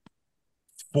have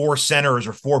 4 centers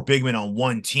or 4 big men on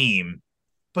one team,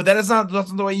 but that's not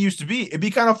the way it used to be. It'd be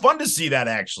kind of fun to see that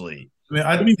actually.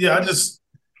 I mean,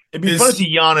 it'd be fun to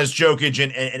see Giannis, Jokic,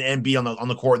 and Embiid on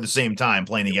the court at the same time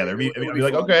playing together. It'd be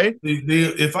like, okay,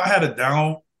 if I had a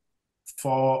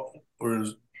downfall, or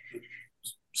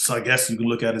so I guess you can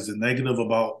look at it as a negative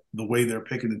about the way they're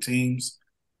picking the teams,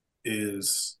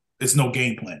 is it's no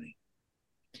game planning.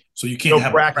 So you can't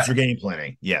have practice or game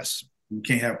planning. Yes. You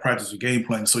can't have practice or game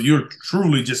planning. So you're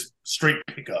truly just straight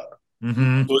pick up.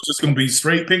 Mm-hmm. So it's just going to be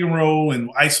straight pick and roll and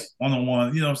iso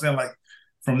one-on-one. You know what I'm saying? Like,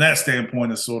 from that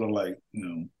standpoint, it's sort of like, you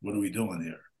know, what are we doing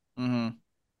here? Mm-hmm.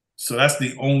 So that's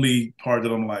the only part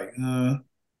that I'm like,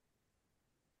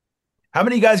 How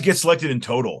many guys get selected in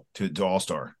total to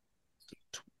All-Star?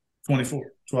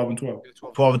 24, 12 and 12.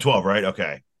 12 and 12, right?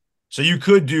 Okay. So you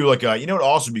could do like you know what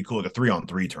also would be cool, like a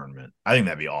 3-on-3 tournament. I think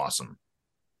that'd be awesome.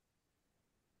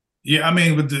 Yeah, I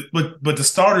mean, but the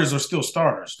starters are still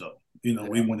starters though, you know,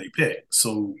 even when they pick.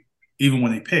 So even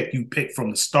when they pick, you pick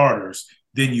from the starters,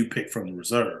 then you pick from the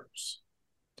reserves.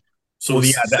 So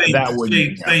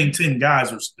same 10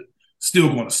 guys are still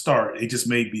going to start. It just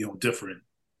may be on different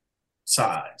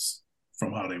sides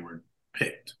from how they were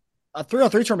picked. A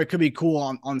 3-on-3 tournament could be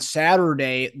cool on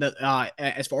Saturday.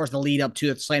 As far as the lead up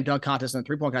to the slam dunk contest and the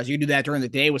 3-point guys, you can do that during the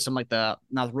day with some like the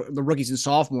rookies and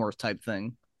sophomores type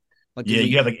thing. Like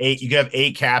you have like 8. You can have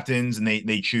 8 captains, and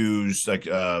they choose like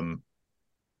so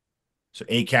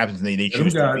 8 captains, and they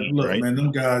choose. Them guys, look, right? Man,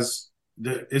 them guys,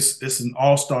 it's an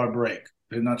all-star break.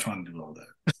 They're not trying to do all that.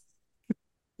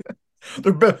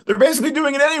 They're basically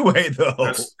doing it anyway,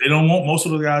 though. They don't want. Most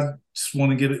of the guys just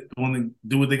want to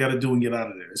do what they got to do and get out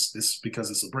of there. It's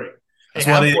because it's a break. That's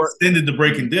why they extended the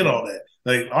break and did all that.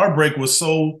 Like, our break was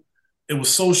so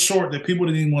short that people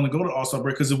didn't even want to go to All-Star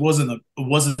break because it wasn't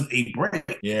a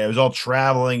break. Yeah, it was all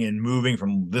traveling and moving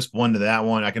from this one to that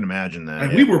one. I can imagine that.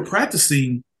 And we were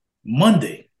practicing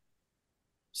Monday.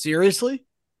 Seriously?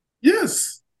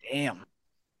 Yes. Damn.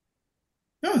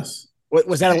 Yes.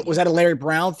 Was that a Larry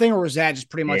Brown thing, or was that just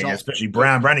pretty much all? Especially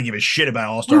Brown. Brown didn't give a shit about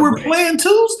All-Star. We were playing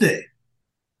Tuesday.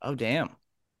 Oh, damn.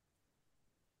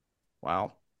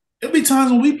 Wow. There'll be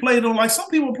times when we played on, like, some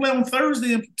people play on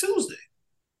Thursday and Tuesday.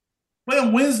 Play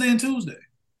on Wednesday and Tuesday.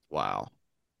 Wow.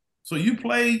 So you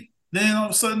play, then all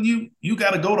of a sudden you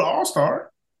got to go to All-Star,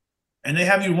 and they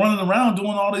have you running around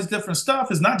doing all this different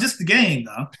stuff. It's not just the game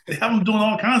now. They have them doing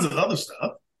all kinds of other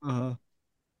stuff. Uh-huh.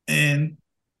 And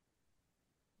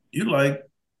you're like,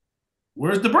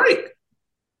 where's the break?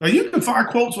 Like, you can find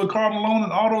quotes with Karl Malone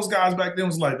and all those guys back then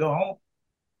was like, oh,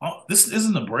 this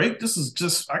isn't a break. This is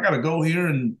just, I got to go here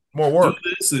and more work.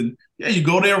 Do this. And yeah, you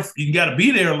go there, you got to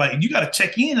be there. Like, you got to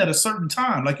check in at a certain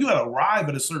time. Like, you got to arrive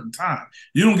at a certain time.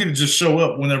 You don't get to just show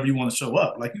up whenever you want to show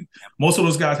up. Like, most of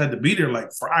those guys had to be there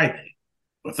like Friday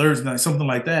or Thursday night, something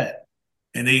like that.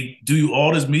 And they do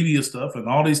all this media stuff and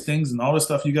all these things and all this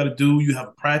stuff you got to do. You have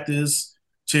a practice,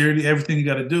 charity, everything you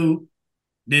got to do.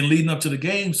 Then leading up to the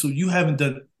game, so you haven't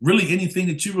done really anything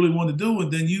that you really want to do.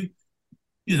 And then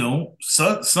you know,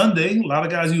 Sunday, a lot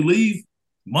of guys, you leave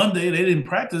Monday, they didn't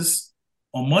practice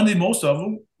on Monday, most of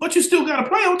them, but you still got to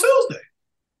play on Tuesday.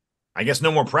 I guess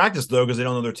no more practice, though, because they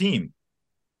don't know their team.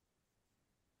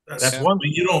 That's one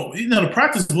thing. The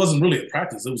practice wasn't really a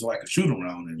practice. It was like a shoot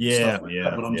around and stuff like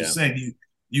that. But I'm just saying,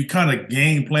 you kind of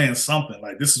game plan something.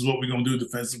 Like, this is what we're going to do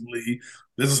defensively.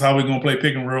 This is how we're going to play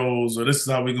pick and rolls, or this is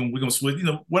how we're going to switch. You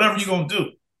know, whatever you're going to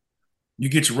do. You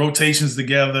get your rotations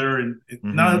together, and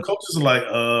now the coaches are like,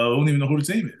 I don't even know who the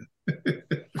team is.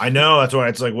 I know. That's why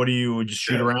it's like, what do you just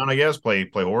shoot around, I guess? Play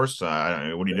horse? I don't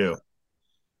know. What do you do?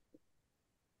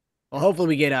 Well, hopefully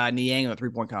we get Niang in the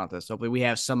 3-point contest. Hopefully we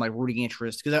have some like rooting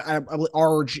interest, because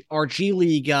our G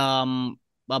League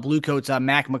Blue Coats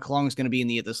Mac McClung is going to be in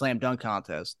the slam dunk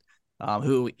contest.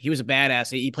 Who he was a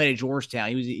badass. He played at Georgetown.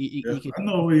 I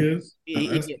know who he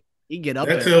is. He can get up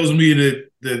that there. tells me that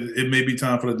it may be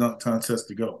time for the dunk contest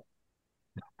to go.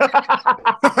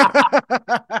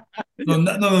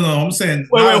 No. I'm saying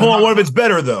Wait, hold on. What if it's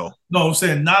better though? No, I'm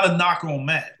saying not a knock on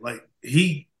Matt. Like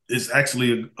he is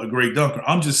actually a great dunker.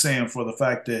 I'm just saying for the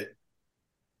fact that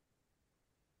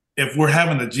if we're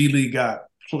having a G League guy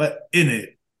in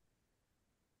it,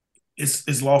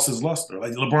 it's lost its luster.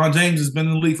 Like LeBron James has been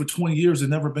in the league for 20 years and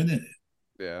never been in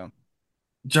it. Yeah.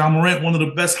 John Morant, one of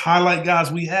the best highlight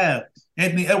guys we have.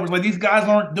 Anthony Edwards, like these guys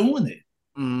aren't doing it.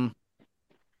 Mm.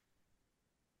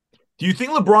 Do you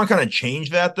think LeBron kind of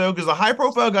changed that though? Because the high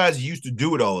profile guys used to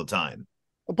do it all the time.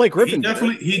 Well, Blake Griffin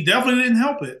he definitely didn't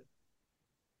help it.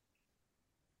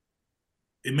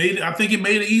 I think it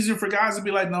made it easier for guys to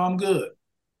be like, no, I'm good.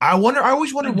 I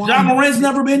always wondered why John Morant's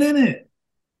never been in it.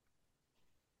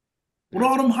 With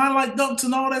all them highlight dunks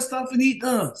and all that stuff, and he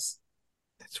does.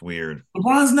 That's weird.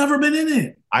 LeBron's never been in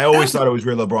it. I always thought it was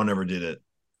weird LeBron never did it.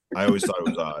 I always thought it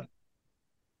was odd.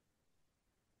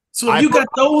 So if you got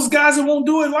those guys that won't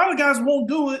do it, a lot of guys won't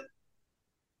do it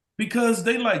because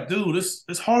they like, dude,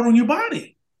 it's hard on your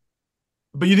body.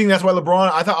 But you think that's why LeBron?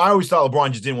 I always thought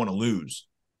LeBron just didn't want to lose.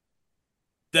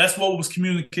 That's what was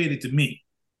communicated to me.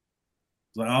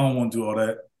 Like, I don't want to do all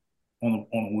that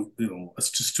it's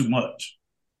just too much.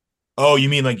 Oh, you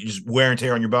mean like just wear and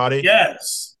tear on your body?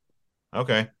 Yes.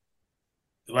 Okay.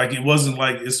 Like it wasn't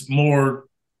like it's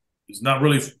not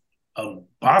really a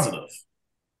positive.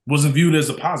 It wasn't viewed as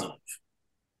a positive.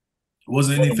 It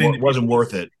wasn't anything. It wasn't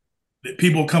worth it.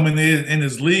 People coming in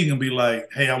this league and be like,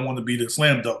 hey, I want to be the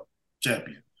slam dunk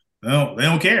champion. They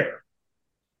don't care.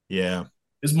 Yeah.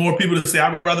 There's more people that say,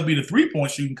 I'd rather be the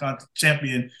 3-point shooting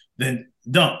champion than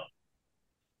dunk.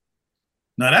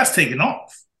 Now that's taken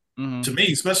off to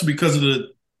me, especially because of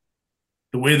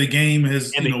the way the game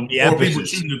has, and more people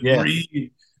shooting the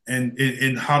three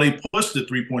and how they push the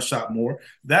 3-point shot more.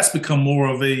 That's become more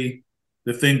of the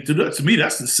thing to do. To me,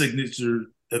 that's the signature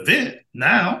event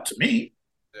now, to me.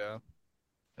 Yeah.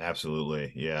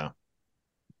 Absolutely. Yeah.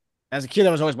 As a kid,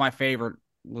 that was always my favorite,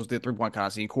 was the 3-point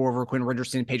contest. Seeing Korver, Quinn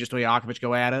Richardson, Peja Stojakovic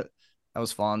go at it. That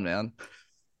was fun, man.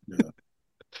 Yeah.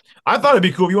 I thought it'd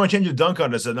be cool if you want to change the dunk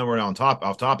contest. I know we're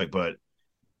off topic, but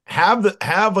have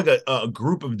like a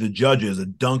group of the judges, a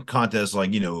dunk contest,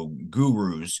 like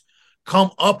gurus,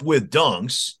 come up with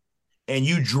dunks, and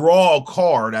you draw a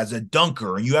card as a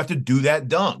dunker, and you have to do that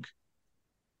dunk.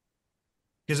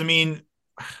 Because I mean,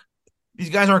 these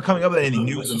guys aren't coming up with anything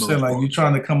new. Like you're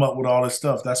trying to come up with all this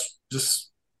stuff. That's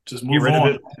just move rid on.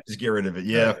 of it. Just get rid of it.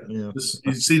 Yeah. You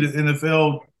see the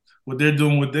NFL, what they're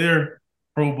doing with their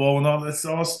Pro Bowl and all that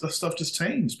stuff just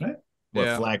changed, man.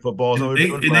 Flag football? I'm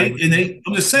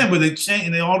just saying, but they change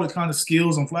and they all the kind of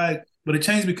skills and flag, but it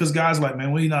changed because guys like,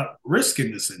 man, we're not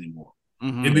risking this anymore.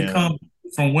 Mm-hmm,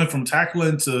 it went from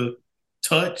tackling to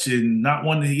touch and not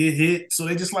wanting to get hit. So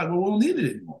they just like, well, we don't need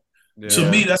it anymore. Yeah.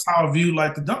 To me, that's how I view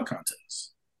like the dunk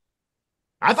contest.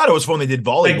 I thought it was fun they did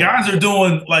volleyball. Like guys are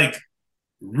doing like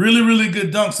really, really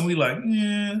good dunks, and we like,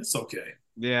 yeah, it's okay.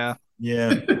 Yeah.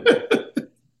 Yeah.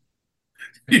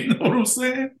 You know what I'm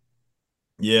saying?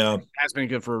 Yeah. That's been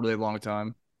good for a really long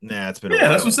time. Nah, it's been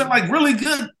that's what I'm saying. Like really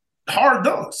good hard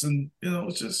dunks. And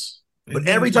it's just but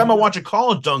every time I watch a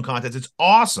college dunk contest, it's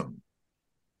awesome.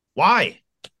 Why?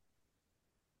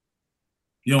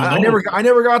 I never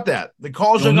got that. The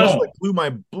college dunk contest like blew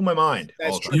my mind.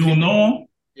 That's true. You don't know them?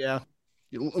 Yeah.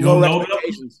 You don't know them?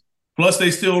 Plus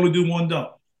they still only do one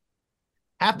dunk.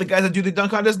 Half the guys that do the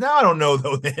dunk contest now, I don't know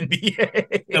though. The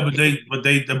NBA. Yeah, but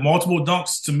the multiple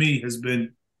dunks to me has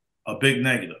been a big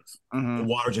negative. Mm-hmm. The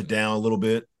waters are down a little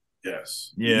bit.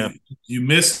 Yes. Yeah. You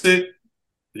missed it.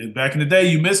 Back in the day,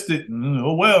 you missed it.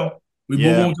 Oh well, we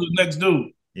move on to the next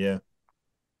dude. Yeah.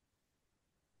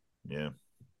 Yeah.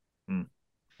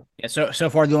 Yeah. So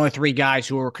far, the only 3 guys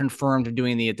who are confirmed to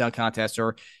doing the dunk contest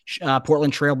are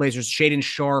Portland Trailblazers, Shaedon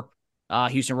Sharpe,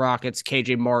 Houston Rockets,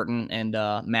 KJ Martin, and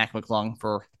Mac McClung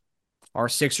for our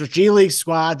Sixers G League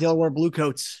squad, Delaware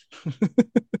Bluecoats.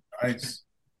 Nice.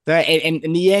 And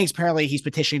Niang's apparently he's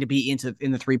petitioning to be in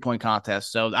the 3-point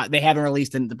contest. So they haven't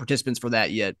released the participants for that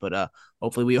yet, but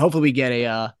hopefully we get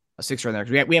a Sixer in there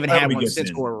because we haven't had one since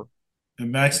Korver.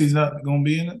 And Maxi's not going to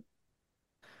be in it.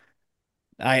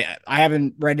 I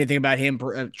haven't read anything about him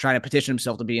trying to petition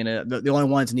himself to be in it. The only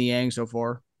one's Niang so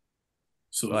far.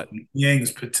 So Niang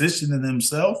is petitioning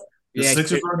himself. The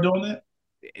Sixers aren't doing that.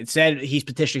 It said he's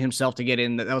petitioning himself to get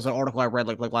in. That was an article I read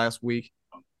like last week.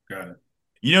 Got it.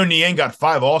 Niang got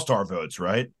 5 All-Star votes,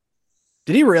 right?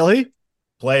 Did he really?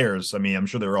 Players. I mean, I'm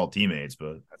sure they were all teammates,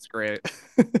 but that's great.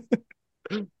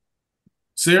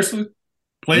 Seriously?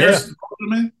 Players?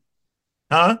 Yeah.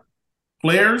 Huh?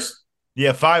 Players?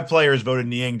 Yeah, 5 players voted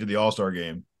Niang to the All-Star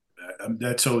game.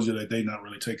 that tells you that they're not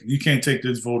really taking. You can't take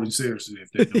this voting seriously if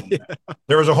they're doing that.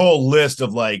 There was a whole list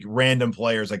of like random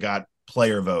players that got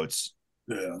player votes.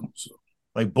 Yeah, so.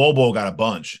 Like Bobo got a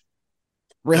bunch.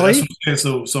 Really?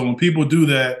 So when people do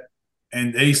that,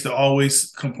 and they used to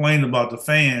always complain about the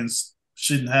fans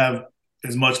shouldn't have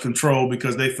as much control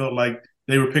because they felt like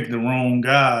they were picking the wrong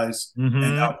guys,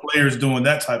 and now players doing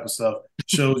that type of stuff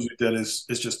shows you that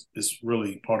it's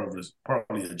really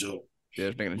partly a joke. Yeah,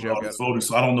 it's making a joke. Voting,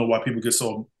 so I don't know why people get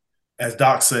so, as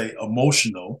Doc say,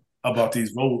 emotional about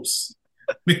these votes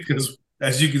because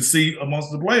as you can see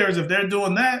amongst the players, if they're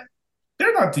doing that,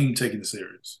 they're not even taking it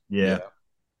serious. Yeah.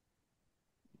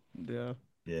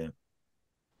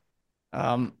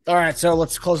 All right, so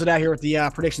let's close it out here with the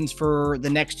predictions for the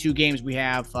next two games we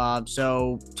have.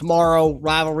 So tomorrow,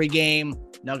 rivalry game.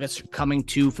 Nuggets coming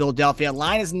to Philadelphia.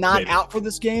 Line is not out for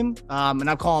this game, and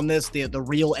I'm calling this the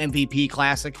real MVP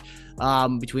classic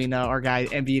between our guy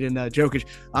Embiid and Jokic.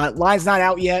 Line's not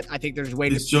out yet. I think there's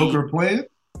waiting. Is Joker playing?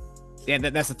 Yeah,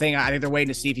 that's the thing. I think they're waiting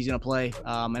to see if he's going to play.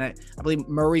 And I believe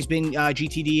Murray's been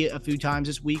GTD a few times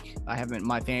this week. I have him in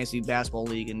my fantasy basketball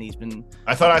league, and he's been.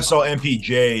 I thought I saw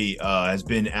MPJ has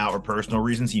been out for personal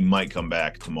reasons. He might come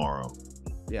back tomorrow.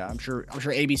 Yeah, I'm sure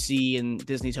ABC and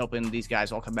Disney's hoping these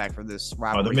guys all come back for this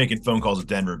rivalry. They're making phone calls to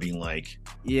Denver, being like,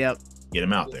 "Yep, get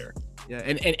him out there." Yeah,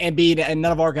 and Embiid and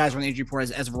none of our guys are on the injury report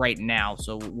as of right now,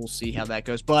 so we'll see how that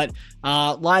goes. But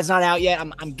line's not out yet.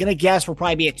 I'm gonna guess we'll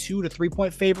probably be a 2 to 3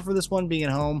 point favorite for this one, being at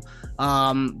home.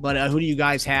 But who do you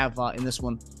guys have in this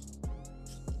one?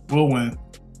 We'll win.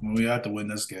 We have to win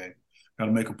this game. Got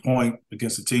to make a point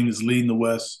against the team that's leading the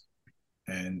West,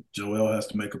 and Joel has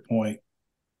to make a point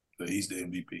that he's the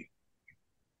MVP.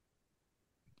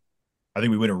 I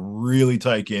think we win a really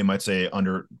tight game. I'd say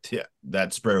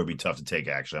that spread would be tough to take.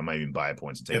 Actually, I might even buy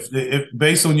points and take. If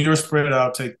based on your spread,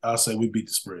 I'll say we beat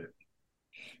the spread.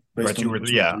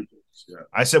 Yeah.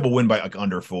 I said we'll win by like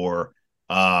under 4.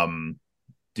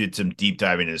 Did some deep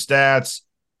diving into the stats.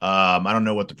 I don't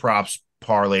know what the props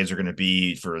parlays are going to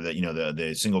be for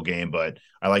the single game, but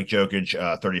I like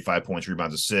Jokic 35 points,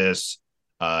 rebounds, assists.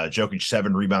 Jokic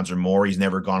 7 rebounds or more. He's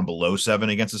never gone below 7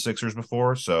 against the Sixers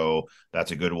before, so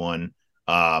that's a good one.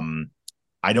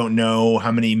 I don't know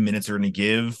how many minutes they're going to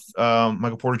give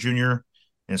Michael Porter Jr.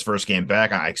 in his first game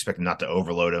back. I expect him not to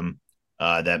overload him.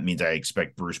 That means I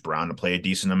expect Bruce Brown to play a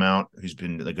decent amount, who's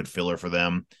been a good filler for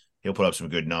them. He'll put up some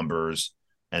good numbers.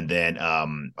 And then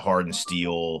Harden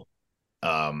steal,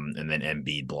 and then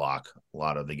Embiid block.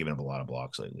 They've given up a lot of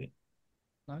blocks lately.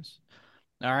 Nice.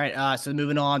 All right, so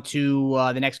moving on to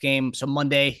the next game. So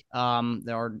Monday,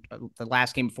 the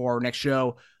last game before our next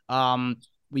show,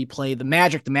 we play the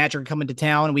Magic. The Magic are coming to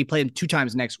town. We play them 2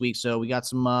 times next week, so we got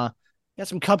some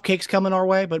cupcakes coming our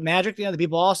way. But Magic, they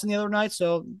beat Boston the other night,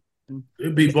 so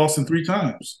they beat Boston 3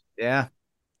 times. Yeah,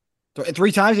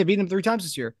 3 times. They beat them 3 times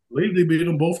this year. I believe they beat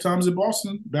them both times in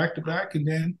Boston, back to back, and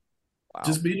then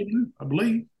just beat them. I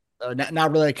believe.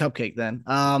 Not really a cupcake then.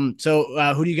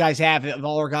 So who do you guys have? If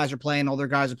all our guys are playing, all their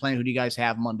guys are playing, who do you guys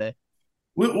have Monday?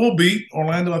 We'll beat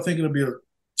Orlando. I think it'll be a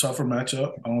tougher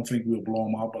matchup. I don't think we'll blow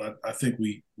them out, but I think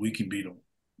we can beat them.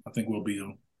 I think we'll beat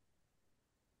them.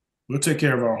 We'll take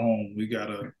care of our home. We got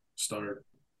to start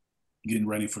getting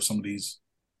ready for some of these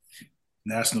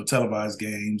national televised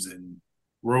games and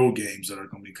road games that are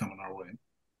going to be coming our way.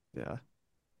 Yeah.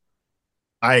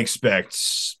 I expect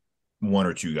 1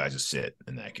 or 2 guys to sit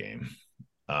in that game,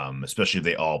 especially if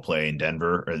they all play in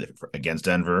Denver or against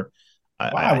Denver.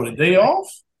 Wow, with a day off?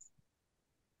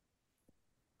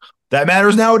 That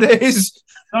matters nowadays.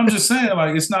 I'm just saying,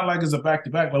 like, it's not like it's a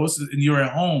back-to-back. Like, and you're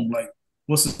at home. Like,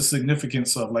 what's the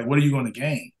significance of, like, what are you going to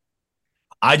gain?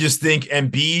 I just think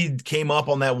Embiid came up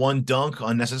on that one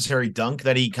unnecessary dunk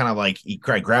that he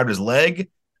grabbed his leg.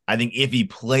 I think if he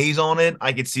plays on it,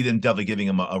 I could see them definitely giving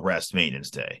him a rest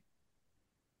maintenance day.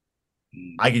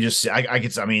 I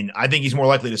think he's more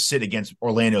likely to sit against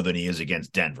Orlando than he is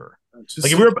against Denver.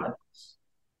 Like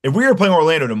if we were playing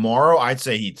Orlando tomorrow, I'd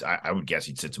say I would guess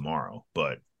he'd sit tomorrow,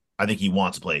 but I think he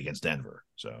wants to play against Denver.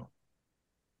 So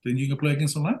then you can play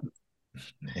against Orlando.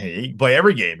 Hey, he can play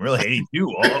every game, really. 82.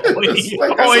 All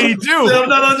 82. I'm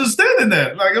not understanding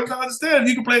that. Like, I'm not understanding.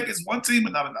 You can play against one team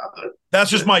and not another. That's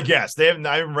just my guess. I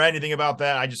haven't read anything about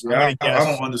that. I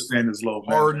don't understand this low.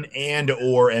 Harden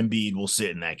or Embiid will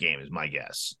sit in that game, is my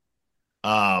guess.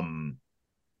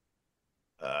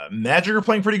 Magic are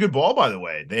playing pretty good ball, by the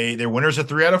way. They're winners of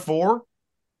 3 out of 4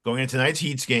 going into tonight's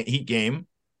Heat game.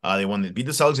 They beat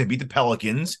the Celtics, they beat the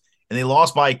Pelicans. And they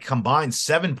lost by combined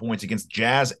 7 points against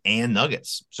Jazz and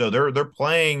Nuggets. So they're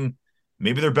playing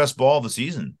maybe their best ball of the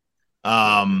season.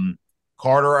 Kawhi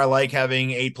Carter, I like having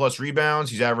 8+ rebounds.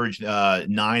 He's averaged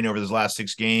 9 over his last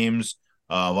 6 games.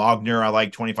 Wagner, I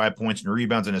like 25 points and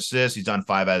rebounds and assists. He's done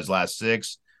 5 out of his last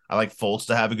 6. I like Fultz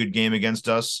to have a good game against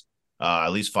us, at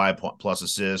least 5+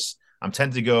 assists. I'm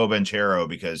tempted to go Banchero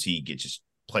because he just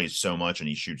plays so much and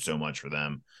he shoots so much for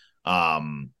them.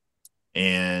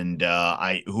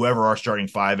 Whoever our starting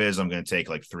 5 is, I'm going to take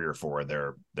like 3 or 4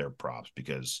 of their props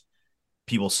because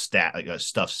people stuff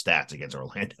stats against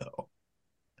Orlando.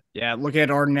 Yeah, look at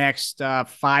our next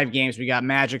 5 games. We got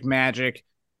Magic,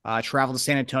 travel to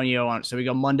San Antonio so we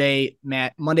go Monday,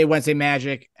 Wednesday,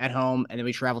 Magic at home, and then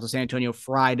we travel to San Antonio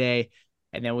Friday,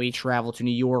 and then we travel to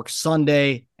New York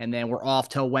Sunday, and then we're off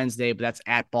till Wednesday, but that's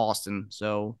at Boston.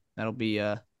 So that'll be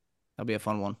a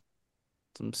fun one.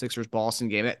 Some Sixers Boston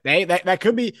game. That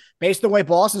could be, based on the way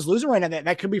Boston's losing right now,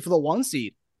 that could be for the 1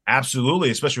 seed.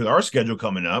 Absolutely, especially with our schedule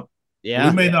coming up. Yeah,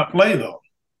 we may not play though.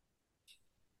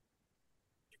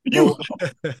 Hey,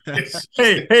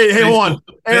 hold on.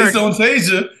 Based on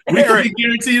Tasia, we can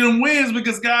guarantee them wins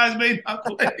because guys may not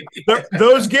play.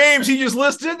 Those games he just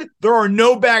listed, there are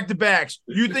no back-to-backs.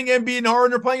 You think Embiid and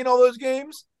Harden are playing in all those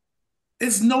games?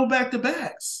 It's no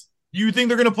back-to-backs. You think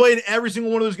they're going to play in every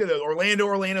single one of those games?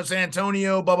 Orlando, San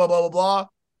Antonio, blah, blah, blah, blah, blah.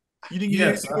 You think?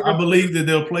 Yes, I believe that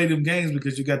they'll play them games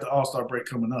because you got the All-Star break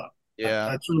coming up. Yeah.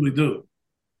 I truly do.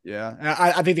 Yeah,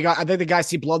 I think the guys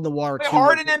see blood in the water.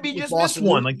 Harden and Embiid just missed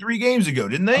one like 3 games ago,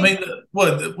 didn't they? I mean,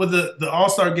 the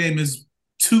All-Star game is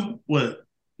 2 what?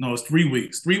 No, it's 3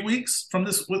 weeks. 3 weeks from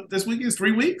this weekend is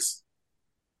 3 weeks.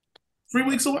 3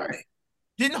 weeks away.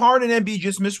 Didn't Harden and Embiid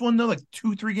just miss one though, like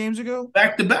 2-3 games ago?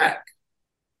 Back to back.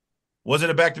 Was it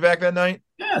a back to back that night?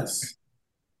 Yes.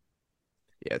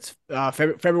 Yeah, it's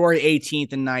February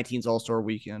 18th and 19th All-Star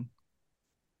weekend.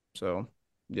 So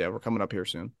yeah, we're coming up here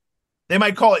soon. They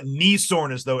might call it knee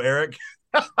soreness, though, Eric.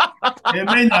 It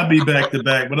may not be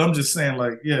back-to-back, but I'm just saying,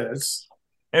 like, yeah, it's...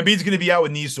 Embiid's going to be out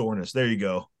with knee soreness. There you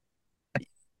go.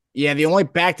 Yeah, the only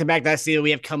back-to-back that I see that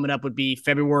we have coming up would be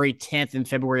February 10th and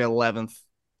February 11th.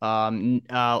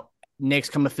 Knicks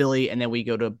come to Philly, and then we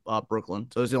go to Brooklyn.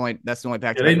 So that's the only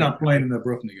back-to-back. Yeah, they're not playing in the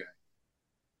Brooklyn game.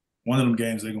 One of them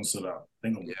games, they're going to sit out.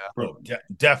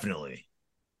 Definitely.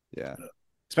 Yeah.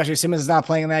 Especially if Simmons is not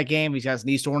playing in that game. He's got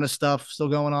knee soreness stuff still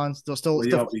going on. Still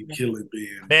y'all be killing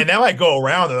Ben. Man, that might go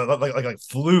around like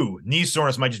flu. Knee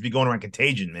soreness might just be going around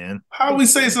contagion, man. How we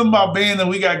say something about Ben and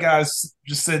we got guys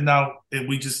just sitting out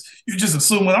and you just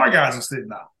assume when our guys are sitting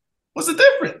out. What's the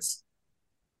difference?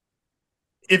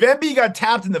 If Embiid got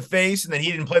tapped in the face and then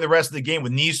he didn't play the rest of the game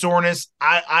with knee soreness,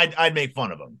 I'd make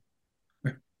fun of him.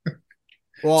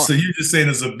 Well, so you're just saying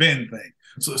it's a Ben thing.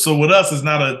 So with us, it's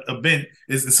not a event.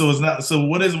 So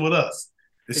what is it with us?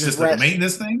 It's just like a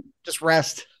maintenance thing. Just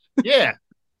rest. Yeah.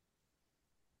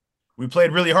 We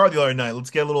played really hard the other night. Let's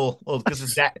get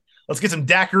let's get some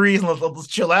daiquiris and let's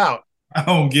chill out. I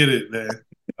don't get it, man.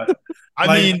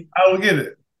 I don't get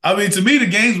it. I mean, to me, the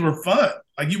games were fun.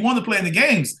 Like you want to play in the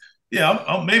games.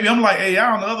 Yeah, maybe I'm like, hey,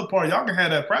 y'all on the other part, y'all can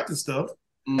have that practice stuff.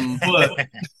 But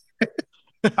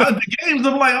the games,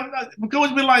 I'm not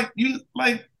because be like you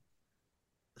like.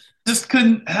 Just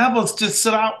couldn't have us just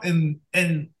sit out and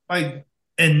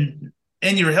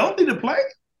you're healthy to play.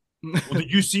 Well,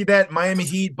 did you see that Miami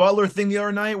Heat Butler thing the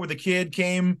other night where the kid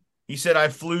came? He said, "I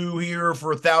flew here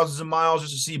for thousands of miles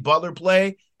just to see Butler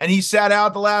play," and he sat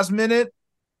out the last minute.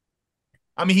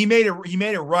 I mean, he made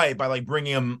it right by like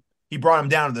bringing him. He brought him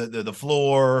down to the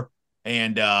floor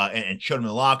and showed him in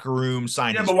the locker room.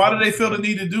 Signed. Yeah, but why did they feel the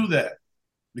need to do that?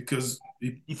 Because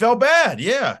he felt bad.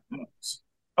 Yeah.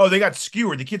 Oh, they got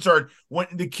skewered. The kid when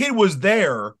the kid was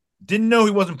there, didn't know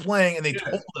he wasn't playing, and they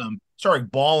told him, started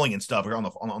bawling and stuff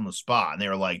on the spot, and they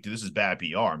were like, "Dude, this is bad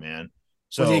PR, man."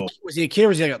 So was he a kid or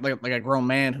was he like a grown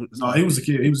man? No, he was a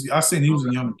kid. He was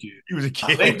a young kid. He was a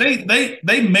kid.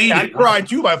 They made it. I cried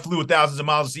too. I flew thousands of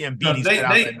miles to see Embiid.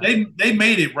 No, they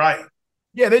made it right.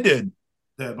 Yeah, they did.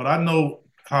 Yeah, but I know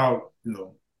how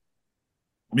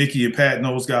Mickey and Pat and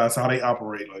those guys how they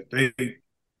operate. Like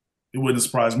it wouldn't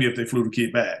surprise me if they flew the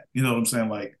kid back. You know what I'm saying?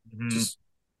 Like, just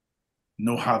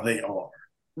know how they are.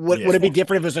 Would it be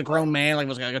different if it was a grown man, like it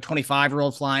was like a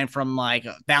 25-year-old flying from like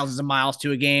thousands of miles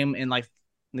to a game, and like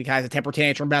the guy's a temper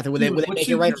tantrum about it? Would they make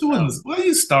it right? Why are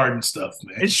you starting stuff,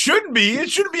 man? It shouldn't be. It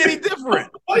shouldn't be any different.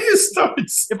 Why are you starting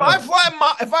stuff?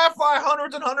 If I fly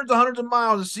hundreds and hundreds of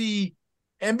miles to see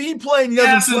Embiid playing,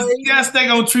 yes, they're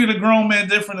gonna treat a grown man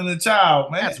different than a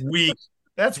child, man. That's weak.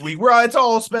 That's weak. It's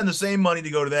all spend the same money to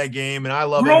go to that game, and I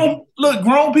love it. Look,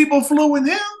 grown people flew with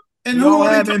him, and who will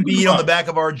have Embiid on the back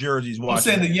of our jerseys? You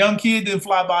saying the young kid didn't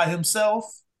fly by himself?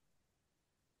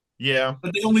 Yeah,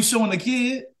 but they only showing the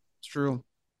kid. It's true.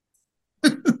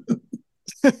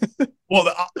 Well,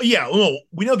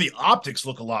 we know the optics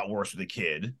look a lot worse with a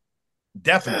kid.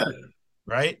 Definitely,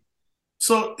 right?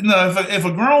 So, if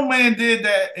a grown man did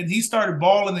that and he started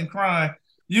bawling and crying,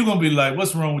 you're going to be like,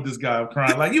 what's wrong with this guy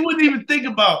crying? Like, you wouldn't even think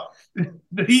about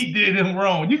that he did him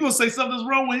wrong. You're going to say something's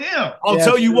wrong with him. I'll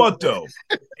tell you what, though.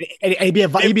 He'd be a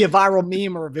viral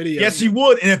meme or a video. Yes, he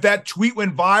would. And if that tweet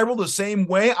went viral the same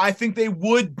way, I think they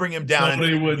would bring him down. No,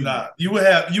 they would not. You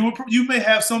may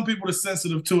have some people that's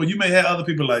sensitive to it. You may have other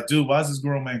people like, dude, why is this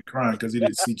grown man crying? Because he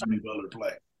didn't see Jimmy Butler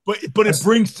play. But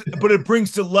it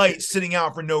brings to light sitting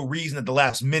out for no reason at the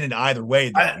last minute either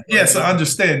way. Yes, I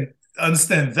understand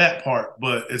that part.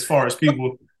 But as far as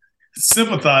people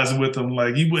sympathizing with them,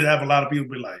 like you would have a lot of people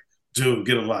be like, dude,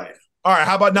 get a life. All right,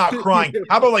 how about not crying?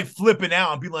 How about like flipping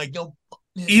out and be like, yo.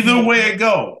 Either way it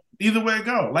go.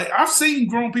 Like I've seen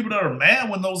grown people that are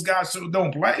mad when those guys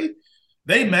don't play.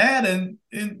 They mad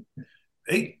and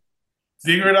they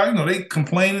figure it out. They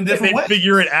complain in different ways.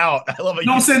 Figure it out. I love it.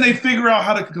 I'm saying they figure out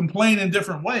how to complain in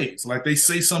different ways. Like they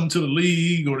say something to the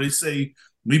league, or they say,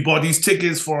 we bought these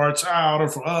tickets for our child or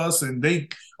for us, and they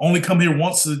only come here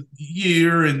once a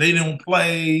year and they don't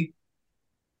play,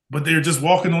 but they're just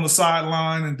walking on the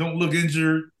sideline and don't look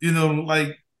injured.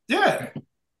 Yeah.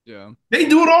 They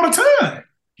do it all the time.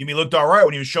 Jimmy looked all right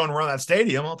when he was showing around that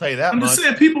stadium. I'll tell you that. I'm just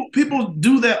saying people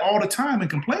do that all the time and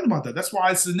complain about that. That's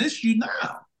why it's an issue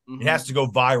now. It has to go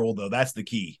viral, though. That's the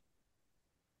key.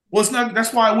 Well, it's not.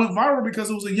 That's why it went viral, because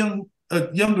it was a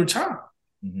younger child.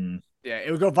 Mm-hmm. Yeah,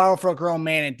 it would go viral for a grown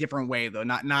man in a different way, though.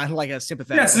 Not like a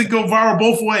sympathetic. Yes, it go viral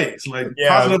both ways, like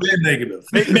positive and negative.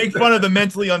 Make fun of the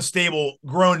mentally unstable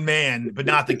grown man, but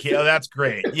not the kid. Oh, that's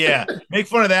great. Yeah, make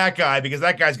fun of that guy because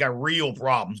that guy's got real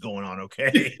problems going on.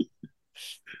 Okay.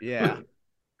 Yeah.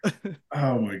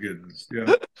 Oh my goodness.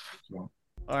 Yeah.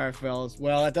 All right, fellas.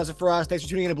 Well, that does it for us. Thanks for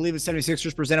tuning in to Believe in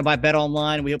 76ers, presented by Bet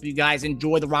Online. We hope you guys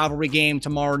enjoy the rivalry game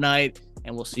tomorrow night,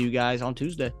 and we'll see you guys on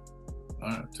Tuesday. All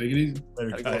right, take it easy.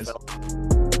 Later, guys.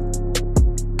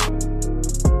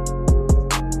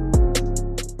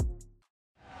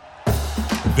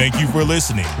 Thank you for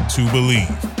listening to Believe.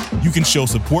 You can show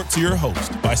support to your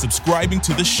host by subscribing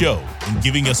to the show and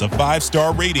giving us a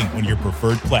 5-star rating on your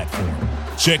preferred platform.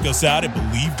 Check us out at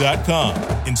Believe.com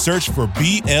and search for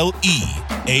BLEAV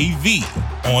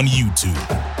on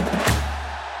YouTube.